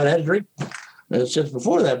 I haven't had a drink since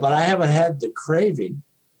before that, but I haven't had the craving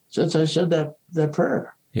since I said that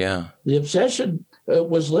prayer. Yeah. The obsession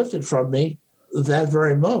was lifted from me that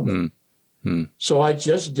very moment. So I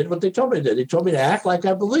just did what they told me to do. They told me to act like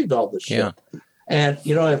I believed all this shit. And,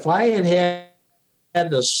 if I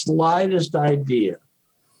had the slightest idea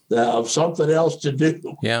of something else to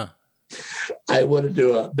do, I would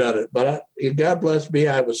have done it. But God bless me,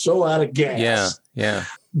 I was so out of gas. Yeah.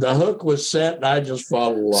 The hook was set, and I just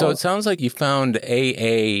followed along. So it sounds like you found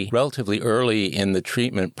AA relatively early in the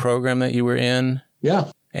treatment program that you were in.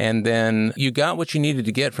 Yeah. And then you got what you needed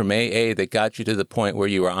to get from AA that got you to the point where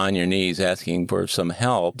you were on your knees asking for some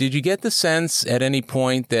help. Did you get the sense at any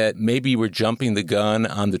point that maybe you were jumping the gun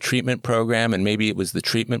on the treatment program, and maybe it was the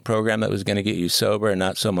treatment program that was going to get you sober and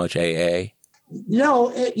not so much AA?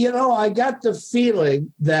 No, I got the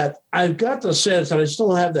feeling that I've got the sense, and I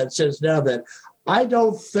still have that sense now, that I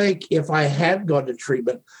don't think if I had gone to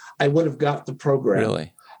treatment, I would have got the program.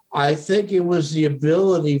 Really? I think it was the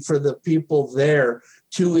ability for the people there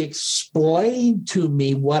to explain to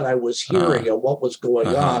me what I was hearing and what was going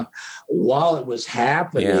on while it was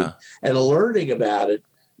happening and learning about it.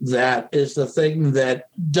 That is the thing that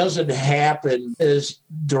doesn't happen as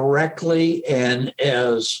directly and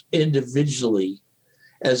as individually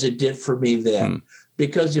as it did for me then.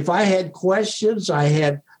 Because if I had questions, I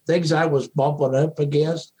had things I was bumping up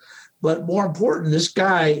against. But more important, this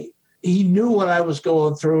guy, he knew what I was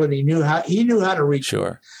going through, and he knew how to reach.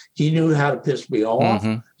 Sure. He knew how to piss me off.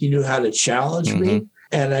 He knew how to challenge me.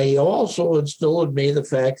 And he also instilled in me the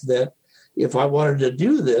fact that if I wanted to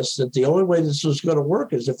do this, that the only way this was going to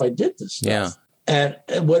work is if I did this stuff. Yeah.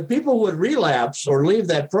 And when people would relapse or leave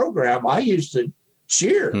that program, I used to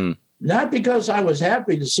cheer. Not because I was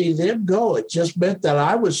happy to see them go. It just meant that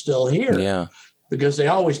I was still here. Yeah. Because they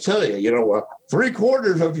always tell you, well,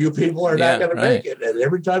 3/4 of you people are not going to make it. And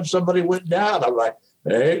every time somebody went down, I'm like,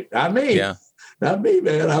 hey, not me. Yeah. Not me,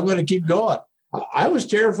 man. I'm going to keep going. I was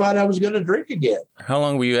terrified I was going to drink again. How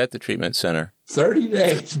long were you at the treatment center? 30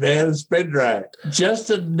 days, man. It's been dry. Just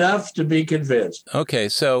enough to be convinced. Okay.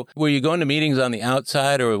 So were you going to meetings on the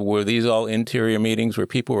outside, or were these all interior meetings where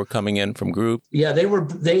people were coming in from group? Yeah,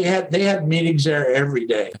 they had meetings there every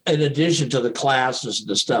day, in addition to the classes and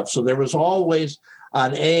the stuff. So there was always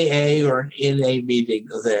an AA or an NA meeting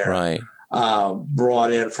there. Right.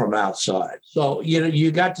 Brought in from outside. So,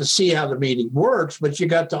 you got to see how the meeting works, but you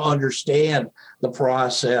got to understand the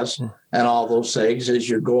process and all those things as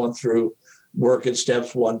you're going through working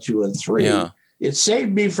steps 1, 2, and 3. Yeah. It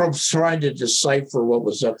saved me from trying to decipher what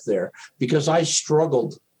was up there, because I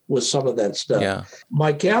struggled with some of that stuff. Yeah.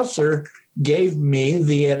 My counselor gave me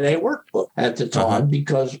the NA workbook at the time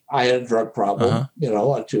because I had a drug problem,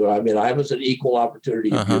 I was an equal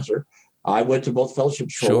opportunity abuser. I went to both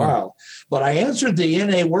fellowships for a while, but I answered the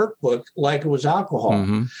NA workbook like it was alcohol.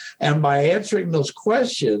 And by answering those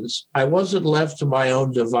questions, I wasn't left to my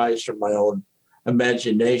own device or my own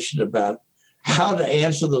imagination about how to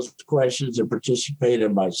answer those questions and participate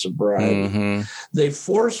in my sobriety. Mm-hmm. They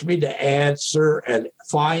forced me to answer and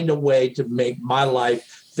find a way to make my life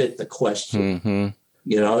fit the question. Mm-hmm.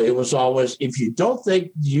 It was always, if you don't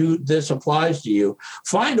think this applies to you,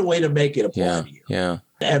 find a way to make it apply to you. Yeah.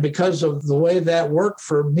 And because of the way that worked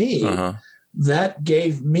for me, that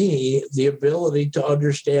gave me the ability to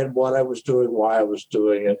understand what I was doing, why I was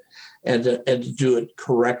doing it, and to do it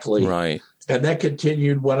correctly. Right. And that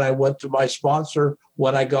continued when I went to my sponsor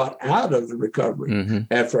when I got out of the recovery,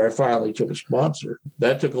 after I finally took a sponsor.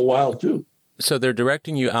 That took a while, too. So they're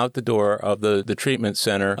directing you out the door of the treatment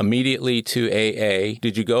center immediately to AA.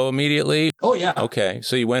 Did you go immediately? Oh, yeah. Okay.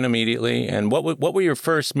 So you went immediately. And what were your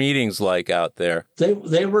first meetings like out there?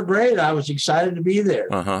 They were great. I was excited to be there.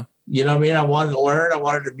 Uh-huh. You know what I mean? I wanted to learn. I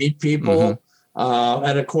wanted to meet people. Mm-hmm.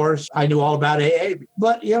 And, of course, I knew all about AA.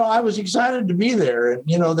 But, I was excited to be there. And,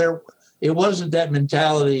 it wasn't that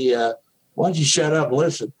mentality, why don't you shut up and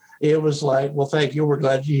listen? It was like, well, thank you. We're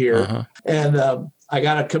glad you're here. Uh-huh. And I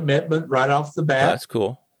got a commitment right off the bat. That's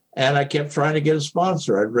cool. And I kept trying to get a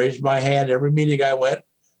sponsor. I'd raise my hand every meeting I went.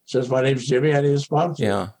 Says, my name's Jimmy. I need a sponsor.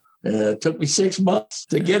 Yeah. And it took me 6 months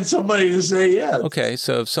to get somebody to say yes. Okay.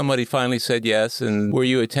 So if somebody finally said yes, and were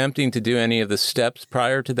you attempting to do any of the steps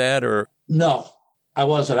prior to that, or? No, I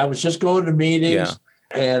wasn't. I was just going to meetings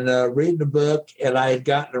and reading a book, and I had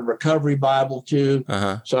gotten a recovery Bible too.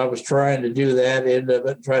 Uh-huh. So I was trying to do that end of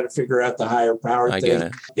it, trying to figure out the higher power thing.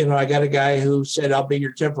 Get it. I got a guy who said, I'll be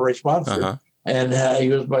your temporary sponsor. Uh-huh. And he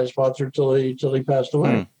was my sponsor till he passed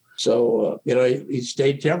away. So, he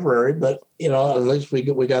stayed temporary, but, at least we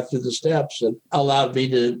got through the steps and allowed me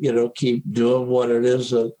to, keep doing what it is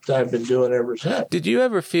that I've been doing ever since. Did you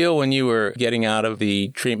ever feel when you were getting out of the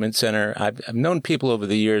treatment center, I've known people over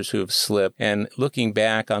the years who have slipped, and looking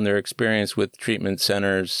back on their experience with treatment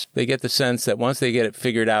centers, they get the sense that once they get it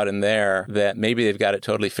figured out in there, that maybe they've got it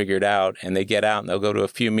totally figured out, and they get out and they'll go to a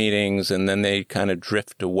few meetings and then they kind of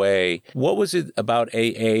drift away. What was it about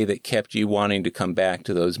AA that kept you wanting to come back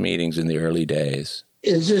to those meetings in the early days?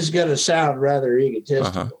 It's just going to sound rather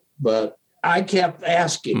egotistical, but I kept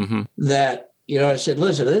asking that, I said,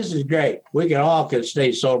 listen, this is great. We all can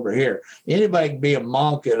stay sober here. Anybody can be a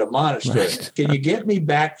monk at a monastery. Right. Can you get me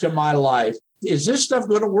back to my life? Is this stuff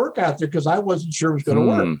going to work out there? Because I wasn't sure it was going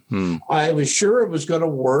to work. I was sure it was going to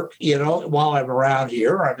work, while I'm around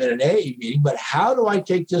here. I'm in an AA meeting, but how do I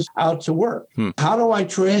take this out to work? How do I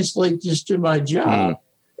translate this to my job?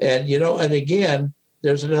 And, and again,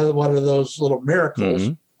 there's another one of those little miracles.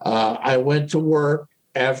 I went to work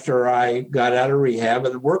after I got out of rehab,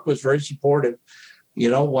 and the work was very supportive.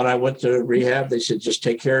 When I went to rehab, they said, just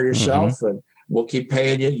take care of yourself and we'll keep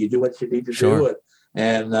paying you. You do what you need to do it.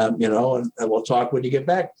 And, and we'll talk when you get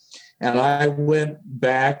back. And I went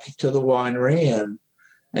back to the winery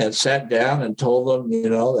and sat down and told them,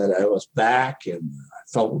 that I was back and I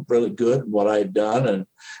felt really good in what I had done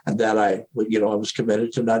and that I was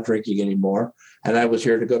committed to not drinking anymore. And I was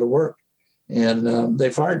here to go to work. And they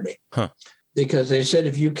fired me because they said,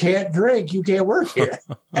 if you can't drink, you can't work here.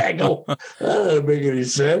 I go, that doesn't make any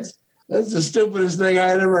sense. That's the stupidest thing I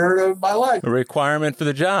had ever heard of in my life. A requirement for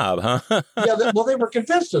the job, huh? Well, they were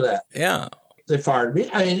convinced of that. Yeah. They fired me.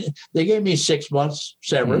 I mean, they gave me 6 months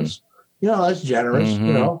severance. That's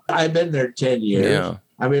generous. I've been there 10 years. Yeah.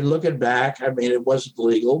 I mean, looking back, it wasn't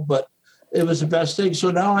legal, but it was the best thing. So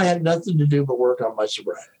now I had nothing to do but work on my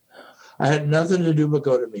sobriety. I had nothing to do but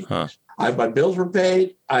go to meetings. My bills were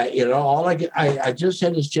paid. I just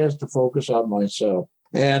had this chance to focus on myself.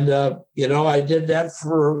 And, I did that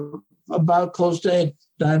for about close to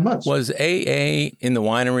 9 months. Was AA, in the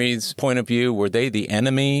winery's point of view, were they the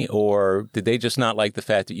enemy, or did they just not like the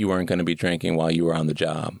fact that you weren't going to be drinking while you were on the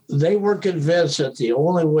job? They were convinced that the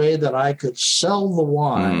only way that I could sell the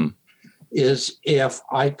wine is if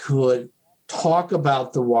I could talk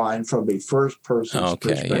about the wine from a first person's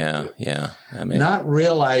perspective. Yeah. Not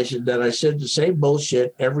realizing that I said the same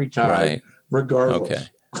bullshit every time, regardless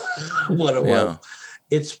what it was.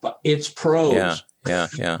 It's prose.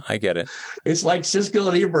 Yeah, I get it. It's like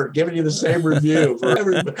Siskel and Ebert giving you the same review for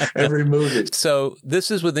every movie. So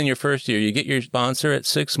this is within your first year. You get your sponsor at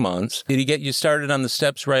 6 months. Did he get you started on the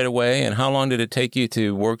steps right away? And how long did it take you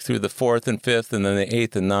to work through the 4th and 5th and then the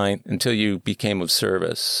 8th and 9th until you became of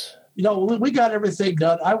service? We got everything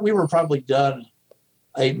done. We were probably done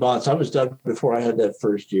 8 months. I was done before I had that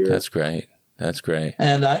first year. That's great.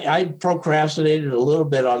 And I procrastinated a little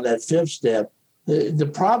bit on that 5th step. The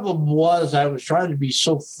problem was I was trying to be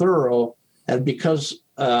so thorough, and because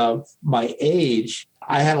of my age,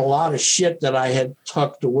 I had a lot of shit that I had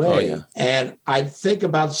tucked away. Oh, yeah. And I'd think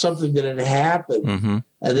about something that had happened. Mm-hmm.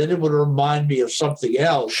 And then it would remind me of something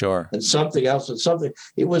else. Sure. And something else and something.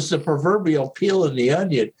 It was the proverbial peel in the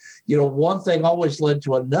onion. You know, one thing always led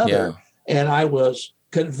to another. Yeah. And I was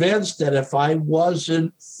convinced that if I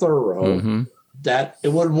wasn't thorough, mm-hmm. that it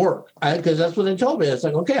wouldn't work. Because that's what they told me. It's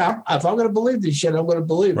like, okay, if I'm going to believe this shit, I'm going to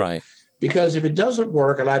believe it. Right. Because if it doesn't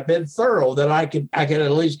work and I've been thorough, then I can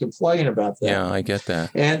at least complain about that. Yeah, I get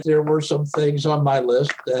that. And there were some things on my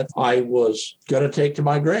list that I was going to take to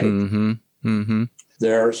my grave. Mm-hmm. Mm-hmm.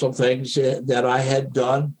 There are some things that I had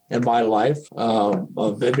done in my life,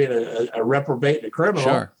 of being a reprobate and a criminal,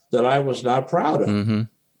 sure. that I was not proud of. Mm-hmm.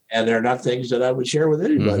 And they're not things that I would share with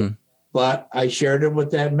anybody. Mm-hmm. But I shared it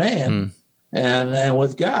with that man and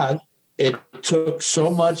with God. It took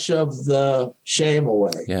so much of the shame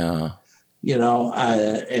away. Yeah. You know,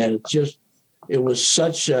 and it was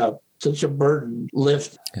such a burden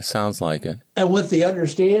lift. It sounds like it. And with the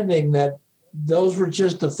understanding that those were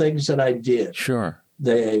just the things that I did. Sure.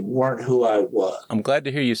 They weren't who I was. I'm glad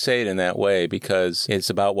to hear you say it in that way, because it's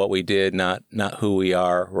about what we did, not who we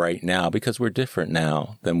are right now, because we're different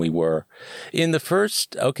now than we were. In the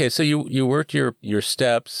first, okay, so you worked your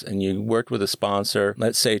steps and you worked with a sponsor,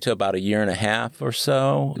 let's say to about 1.5 years or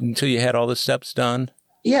so, until you had all the steps done?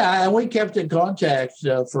 Yeah, and we kept in contact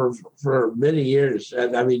for many years.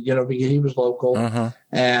 And I mean, you know, because he was local,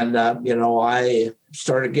 and you know, I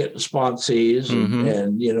started getting sponsees,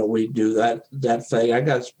 and you know, we do that thing. I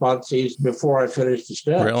got sponsees before I finished the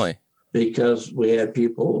steps. Really? Because we had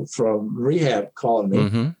people from rehab calling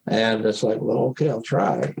me, and it's like, well, okay, I'll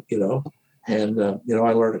try, you know. And, you know,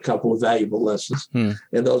 I learned a couple of valuable lessons in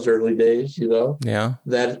those early days, you know. Yeah.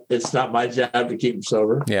 That it's not my job to keep them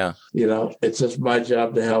sober. Yeah. You know, it's just my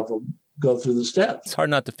job to help them go through the steps. It's hard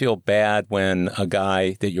not to feel bad when a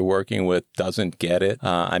guy that you're working with doesn't get it.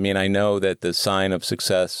 I mean, I know that the sign of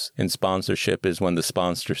success in sponsorship is when the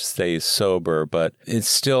sponsor stays sober, but it's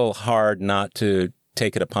still hard not to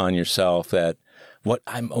take it upon yourself that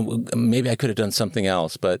maybe I could have done something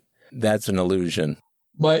else, but that's an illusion.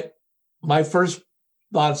 But my first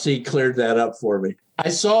sponsee cleared that up for me. I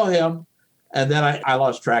saw him, and then I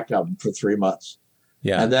lost track of him for 3 months.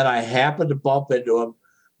 Yeah. And then I happened to bump into him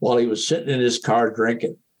while he was sitting in his car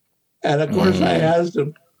drinking. And of course I asked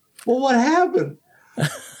him, well, what happened?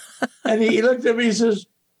 And he looked at me and says,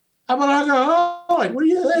 I'm an alcoholic. What do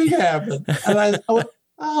you think happened? And I went,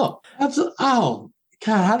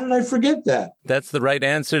 God, how did I forget that? That's the right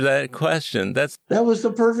answer to that question. That was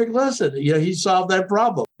the perfect lesson. You know, he solved that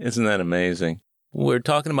problem. Isn't that amazing? We're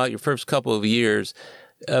talking about your first couple of years.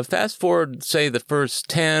 Fast forward, say, the first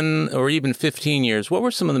 10 or even 15 years. What were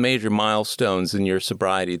some of the major milestones in your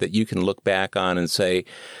sobriety that you can look back on and say,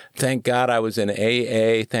 thank God I was in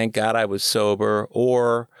AA, thank God I was sober,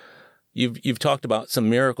 or you've talked about some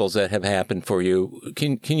miracles that have happened for you.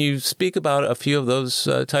 Can you speak about a few of those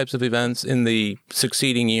types of events in the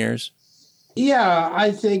succeeding years? Yeah,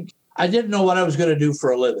 I think I didn't know what I was going to do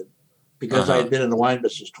for a living because I had been in the wine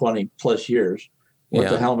business 20 plus years. What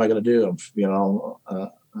the hell am I going to do? You know,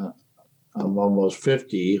 I'm almost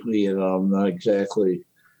 50. You know, I'm not exactly.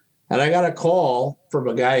 And I got a call from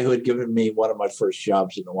a guy who had given me one of my first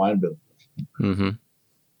jobs in the wine business. Mm-hmm.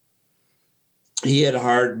 He had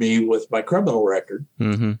hired me with my criminal record.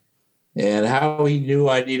 Mm-hmm. And how he knew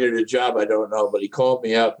I needed a job, I don't know. But he called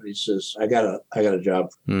me up and he says, I got a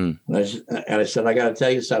job. Mm. And I said, I got to tell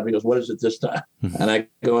you something. He goes, what is it this time? Mm-hmm. And I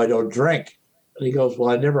go, I don't drink. And he goes, well,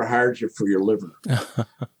 I never hired you for your liver.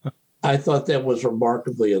 I thought that was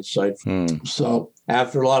remarkably insightful. Mm. So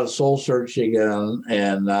after a lot of soul searching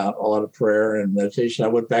and a lot of prayer and meditation, I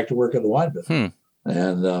went back to work in the wine business.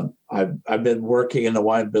 And I've been working in the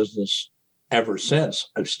wine business ever since.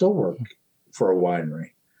 I still work for a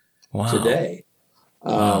winery today.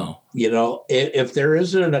 Wow. You know, if there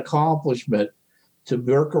isn't an accomplishment to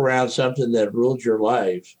work around something that ruled your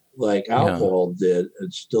life, like alcohol did,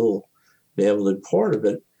 and still be able to be part of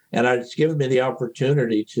it. And it's given me the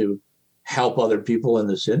opportunity to help other people in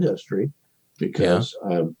this industry because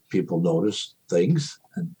people notice things.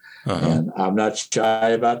 And I'm not shy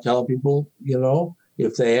about telling people, you know,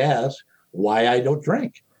 if they ask, why I don't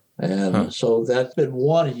drink. And so that's been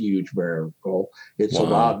one huge miracle. It's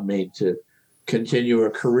allowed me to continue a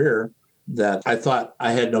career that I thought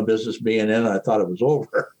I had no business being in. I thought it was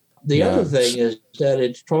over. The other thing is that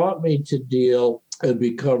it's taught me to deal and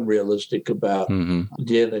become realistic about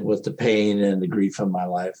dealing with the pain and the grief in my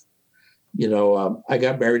life. You know, I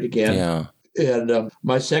got married again. And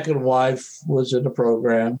my second wife was in the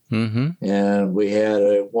program. And we had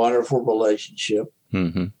a wonderful relationship.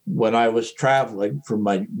 When I was traveling for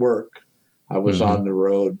my work, I was on the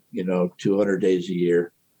road, 200 days a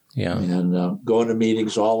year. Yeah. And going to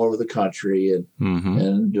meetings all over the country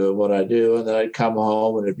and doing what I do. And then I'd come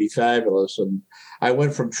home and it'd be fabulous. And I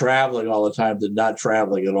went from traveling all the time to not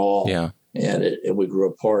traveling at all. Yeah. And we grew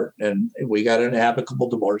apart. And we got an amicable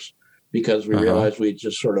divorce because we realized we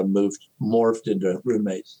just sort of morphed into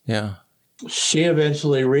roommates. Yeah. She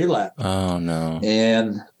eventually relapsed. Oh, no.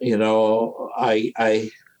 And,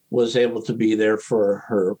 I was able to be there for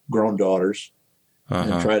her grown daughters.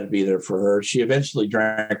 And tried to be there for her. She eventually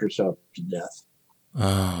drank herself to death.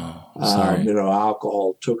 Oh, sorry.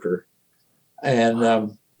 Alcohol took her.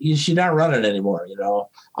 And she's not running anymore,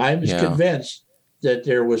 I'm convinced that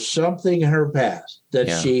there was something in her past that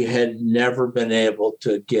she had never been able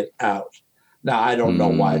to get out. Now, I don't know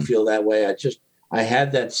why I feel that way. I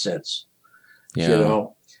had that sense,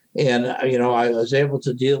 And, I was able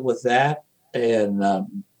to deal with that. And,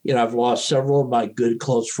 I've lost several of my good,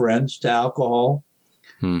 close friends to alcohol.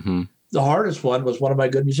 Mm-hmm. The hardest one was one of my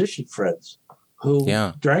good musician friends who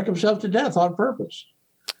drank himself to death on purpose.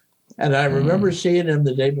 And I remember seeing him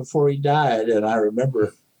the day before he died, and I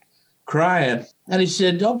remember crying. And he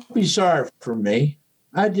said, "Don't be sorry for me.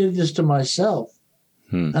 I did this to myself."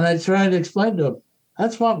 And I tried to explain to him,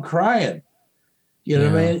 that's why I'm crying. What I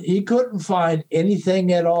mean? He couldn't find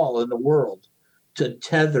anything at all in the world to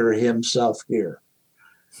tether himself here.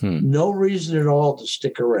 No reason at all to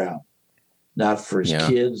stick around. Not for his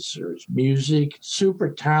kids or his music. Super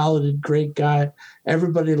talented, great guy.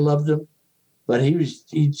 Everybody loved him. But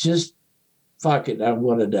he just, fuck it, I'm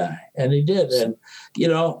going to die. And he did. And,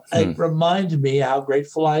 it reminded me how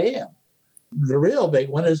grateful I am. The real big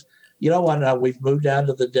one is, when we've moved down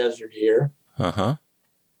to the desert here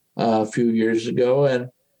a few years ago, and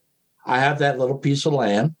I have that little piece of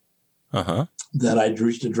land that I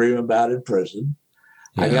used to dream about in prison.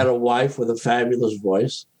 I got a wife with a fabulous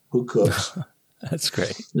voice who cooks. That's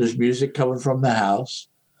great. There's music coming from the house.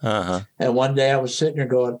 And one day I was sitting there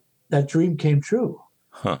going, that dream came true.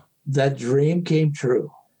 That dream came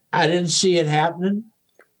true. I didn't see it happening.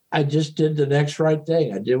 I just did the next right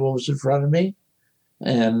thing. I did what was in front of me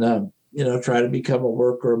and, try to become a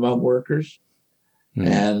worker among workers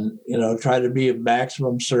and, try to be of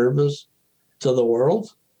maximum service to the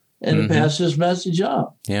world and pass this message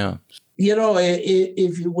on. Yeah.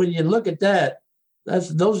 When you look at that,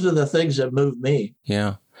 those are the things that move me.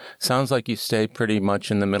 Yeah. Sounds like you stay pretty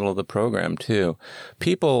much in the middle of the program, too.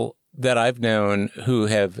 People that I've known who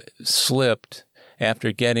have slipped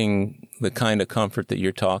after getting the kind of comfort that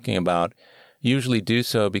you're talking about usually do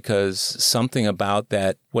so because something about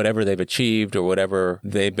that, whatever they've achieved or whatever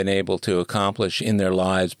they've been able to accomplish in their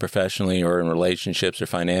lives professionally or in relationships or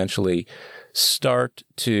financially, start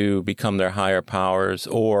to become their higher powers,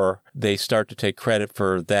 or they start to take credit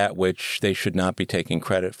for that which they should not be taking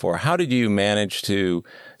credit for. How did you manage to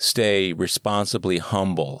stay responsibly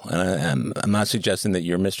humble? And I'm not suggesting that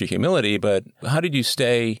you're Mr. Humility, but how did you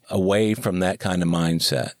stay away from that kind of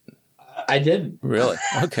mindset? I didn't. Really?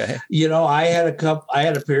 Okay. I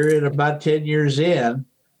had a period about 10 years in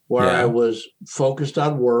where I was focused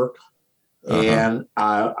on work and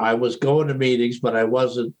I was going to meetings, but I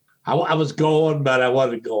wasn't. I was going, but I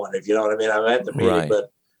wasn't going, if you know what I mean. I'm at the meeting,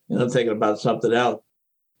 but I'm thinking about something else.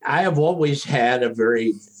 I have always had a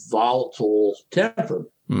very volatile temper.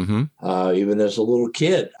 Even as a little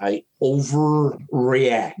kid, I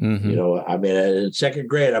overreact. In second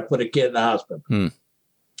grade, I put a kid in the hospital.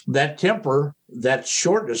 That temper, that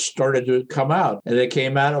shortness started to come out, and it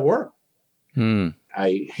came out at work.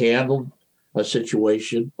 I handled a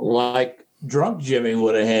situation like drunk Jimmy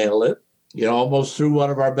would have handled it. Almost threw one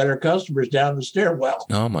of our better customers down the stairwell.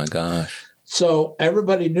 Oh, my gosh. So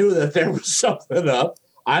everybody knew that there was something up.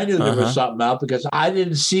 I knew there was something up because I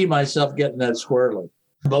didn't see myself getting that squarely.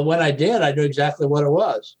 But when I did, I knew exactly what it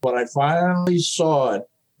was. When I finally saw it,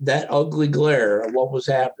 that ugly glare of what was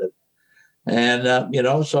happening. And,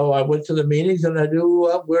 so I went to the meetings and I knew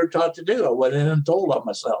what we were taught to do. I went in and told on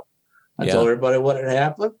myself. I told everybody what had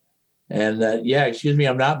happened. And, excuse me,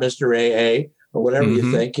 I'm not Mr. AA. Or whatever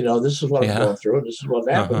you think, this is what I'm going through, and this is what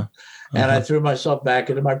happened. And I threw myself back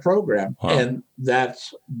into my program. Wow. And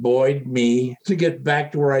that's buoyed me to get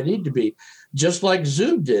back to where I need to be. Just like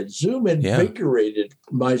Zoom did. Zoom invigorated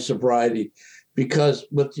my sobriety because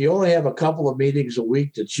you only have a couple of meetings a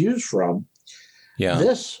week to choose from.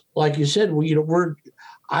 This, like you said,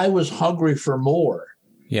 I was hungry for more.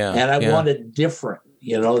 And I wanted different.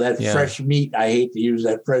 Fresh meat. I hate to use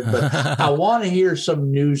that phrase, but I want to hear some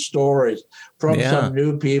new stories from some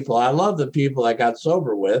new people. I love the people I got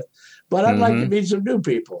sober with, but I'd like to meet some new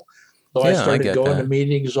people. So I started going to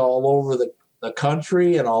meetings all over the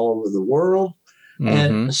country and all over the world.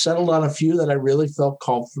 and settled on a few that I really felt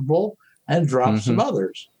comfortable and dropped some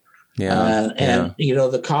others. And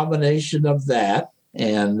the combination of that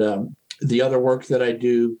and the other work that I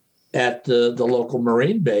do at the local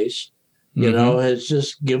Marine base, has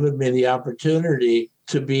just given me the opportunity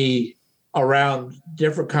to be around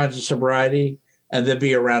different kinds of sobriety and then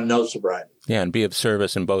be around no sobriety. Yeah, and be of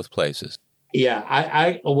service in both places. Yeah,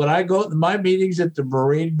 I when I go to my meetings at the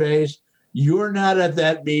Marine base, you're not at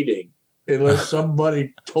that meeting unless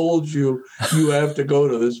somebody told you have to go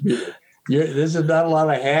to this meeting. This is not a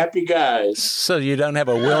lot of happy guys. So you don't have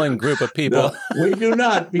a willing group of people. No, we do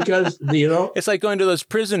not, because, it's like going to those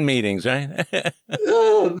prison meetings, right?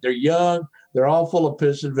 They're young. They're all full of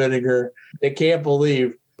piss and vinegar. They can't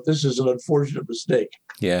believe this is an unfortunate mistake.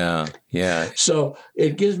 Yeah. So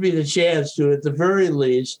it gives me the chance to, at the very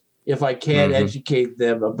least, if I can educate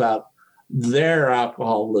them about their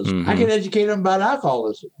alcoholism, I can educate them about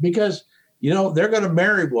alcoholism, because, they're going to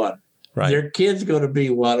marry one. Right. Their kid's going to be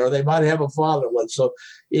one, or they might have a father one. So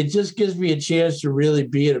it just gives me a chance to really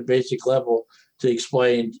be at a basic level to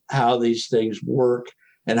explain how these things work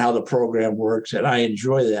and how the program works. And I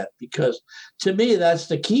enjoy that, because to me, that's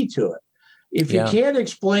the key to it. If you can't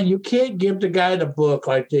explain, you can't give the guy the book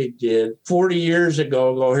like they did 40 years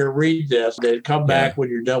ago, go, here, read this, and come back when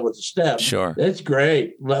you're done with the steps. Sure. That's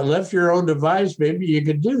great. Left your own device, maybe you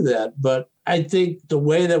could do that. But I think the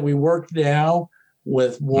way that we work now,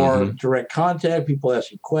 with more direct contact, people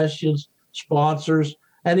asking questions, sponsors,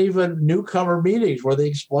 and even newcomer meetings where they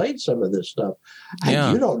explain some of this stuff.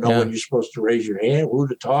 You don't know when you're supposed to raise your hand, who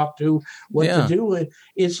to talk to, what to do.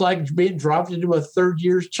 It's like being dropped into a third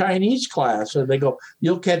year's Chinese class, and they go,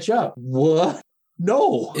 you'll catch up. What?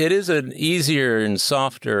 No. It is an easier and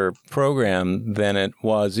softer program than it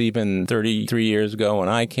was even 33 years ago when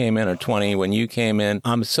I came in, or 20 when you came in.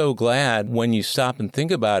 I'm so glad when you stop and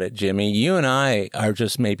think about it, Jimmy, you and I are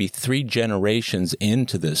just maybe 3 generations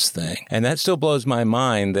into this thing. And that still blows my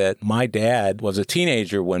mind that my dad was a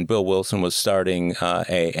teenager when Bill Wilson was starting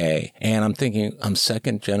AA. And I'm thinking, I'm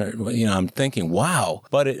second generation, I'm thinking, wow.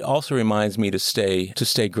 But it also reminds me to stay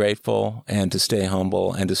grateful and to stay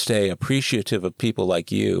humble and to stay appreciative of people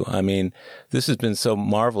like you. I mean, this has been so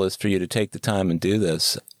marvelous for you to take the time and do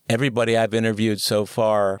this. Everybody I've interviewed so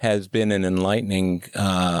far has been an enlightening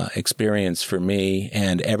experience for me,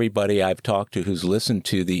 and everybody I've talked to who's listened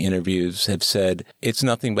to the interviews have said it's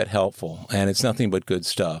nothing but helpful and it's nothing but good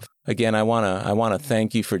stuff. Again, I want to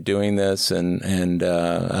thank you for doing this, and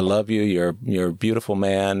I love you. You're a beautiful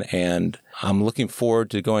man, and I'm looking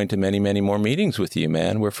forward to going to many, many more meetings with you,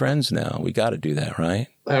 man. We're friends now. We got to do that, right?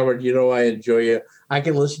 Howard, I enjoy you. I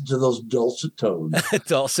can listen to those dulcet tones.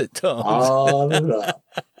 Dulcet tones. On and on.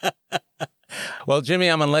 Well, Jimmy,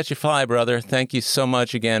 I'm going to let you fly, brother. Thank you so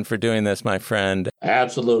much again for doing this, my friend.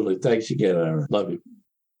 Absolutely. Thanks again, Aaron. Love you.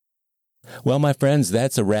 Well, my friends,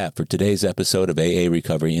 that's a wrap for today's episode of AA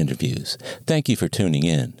Recovery Interviews. Thank you for tuning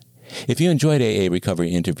in. If you enjoyed AA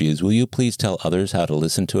Recovery Interviews, will you please tell others how to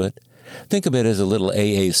listen to it? Think of it as a little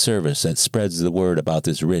AA service that spreads the word about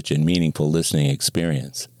this rich and meaningful listening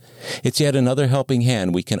experience. It's yet another helping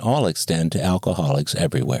hand we can all extend to alcoholics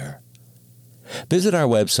everywhere. Visit our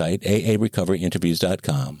website,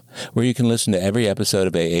 aarecoveryinterviews.com, where you can listen to every episode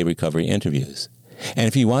of AA Recovery Interviews. And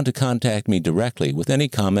if you want to contact me directly with any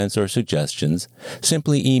comments or suggestions,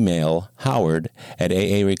 simply email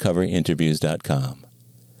howard@aarecoveryinterviews.com.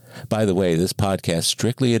 By the way, this podcast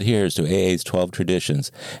strictly adheres to AA's 12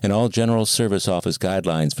 traditions and all General Service Office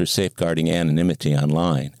guidelines for safeguarding anonymity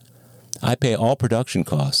online. I pay all production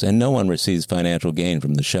costs, and no one receives financial gain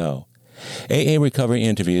from the show. AA Recovery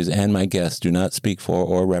Interviews and my guests do not speak for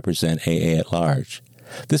or represent AA at large.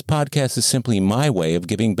 This podcast is simply my way of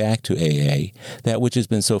giving back to AA that which has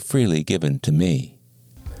been so freely given to me.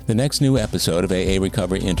 The next new episode of AA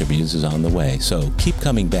Recovery Interviews is on the way, so keep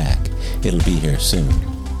coming back. It'll be here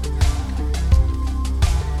soon.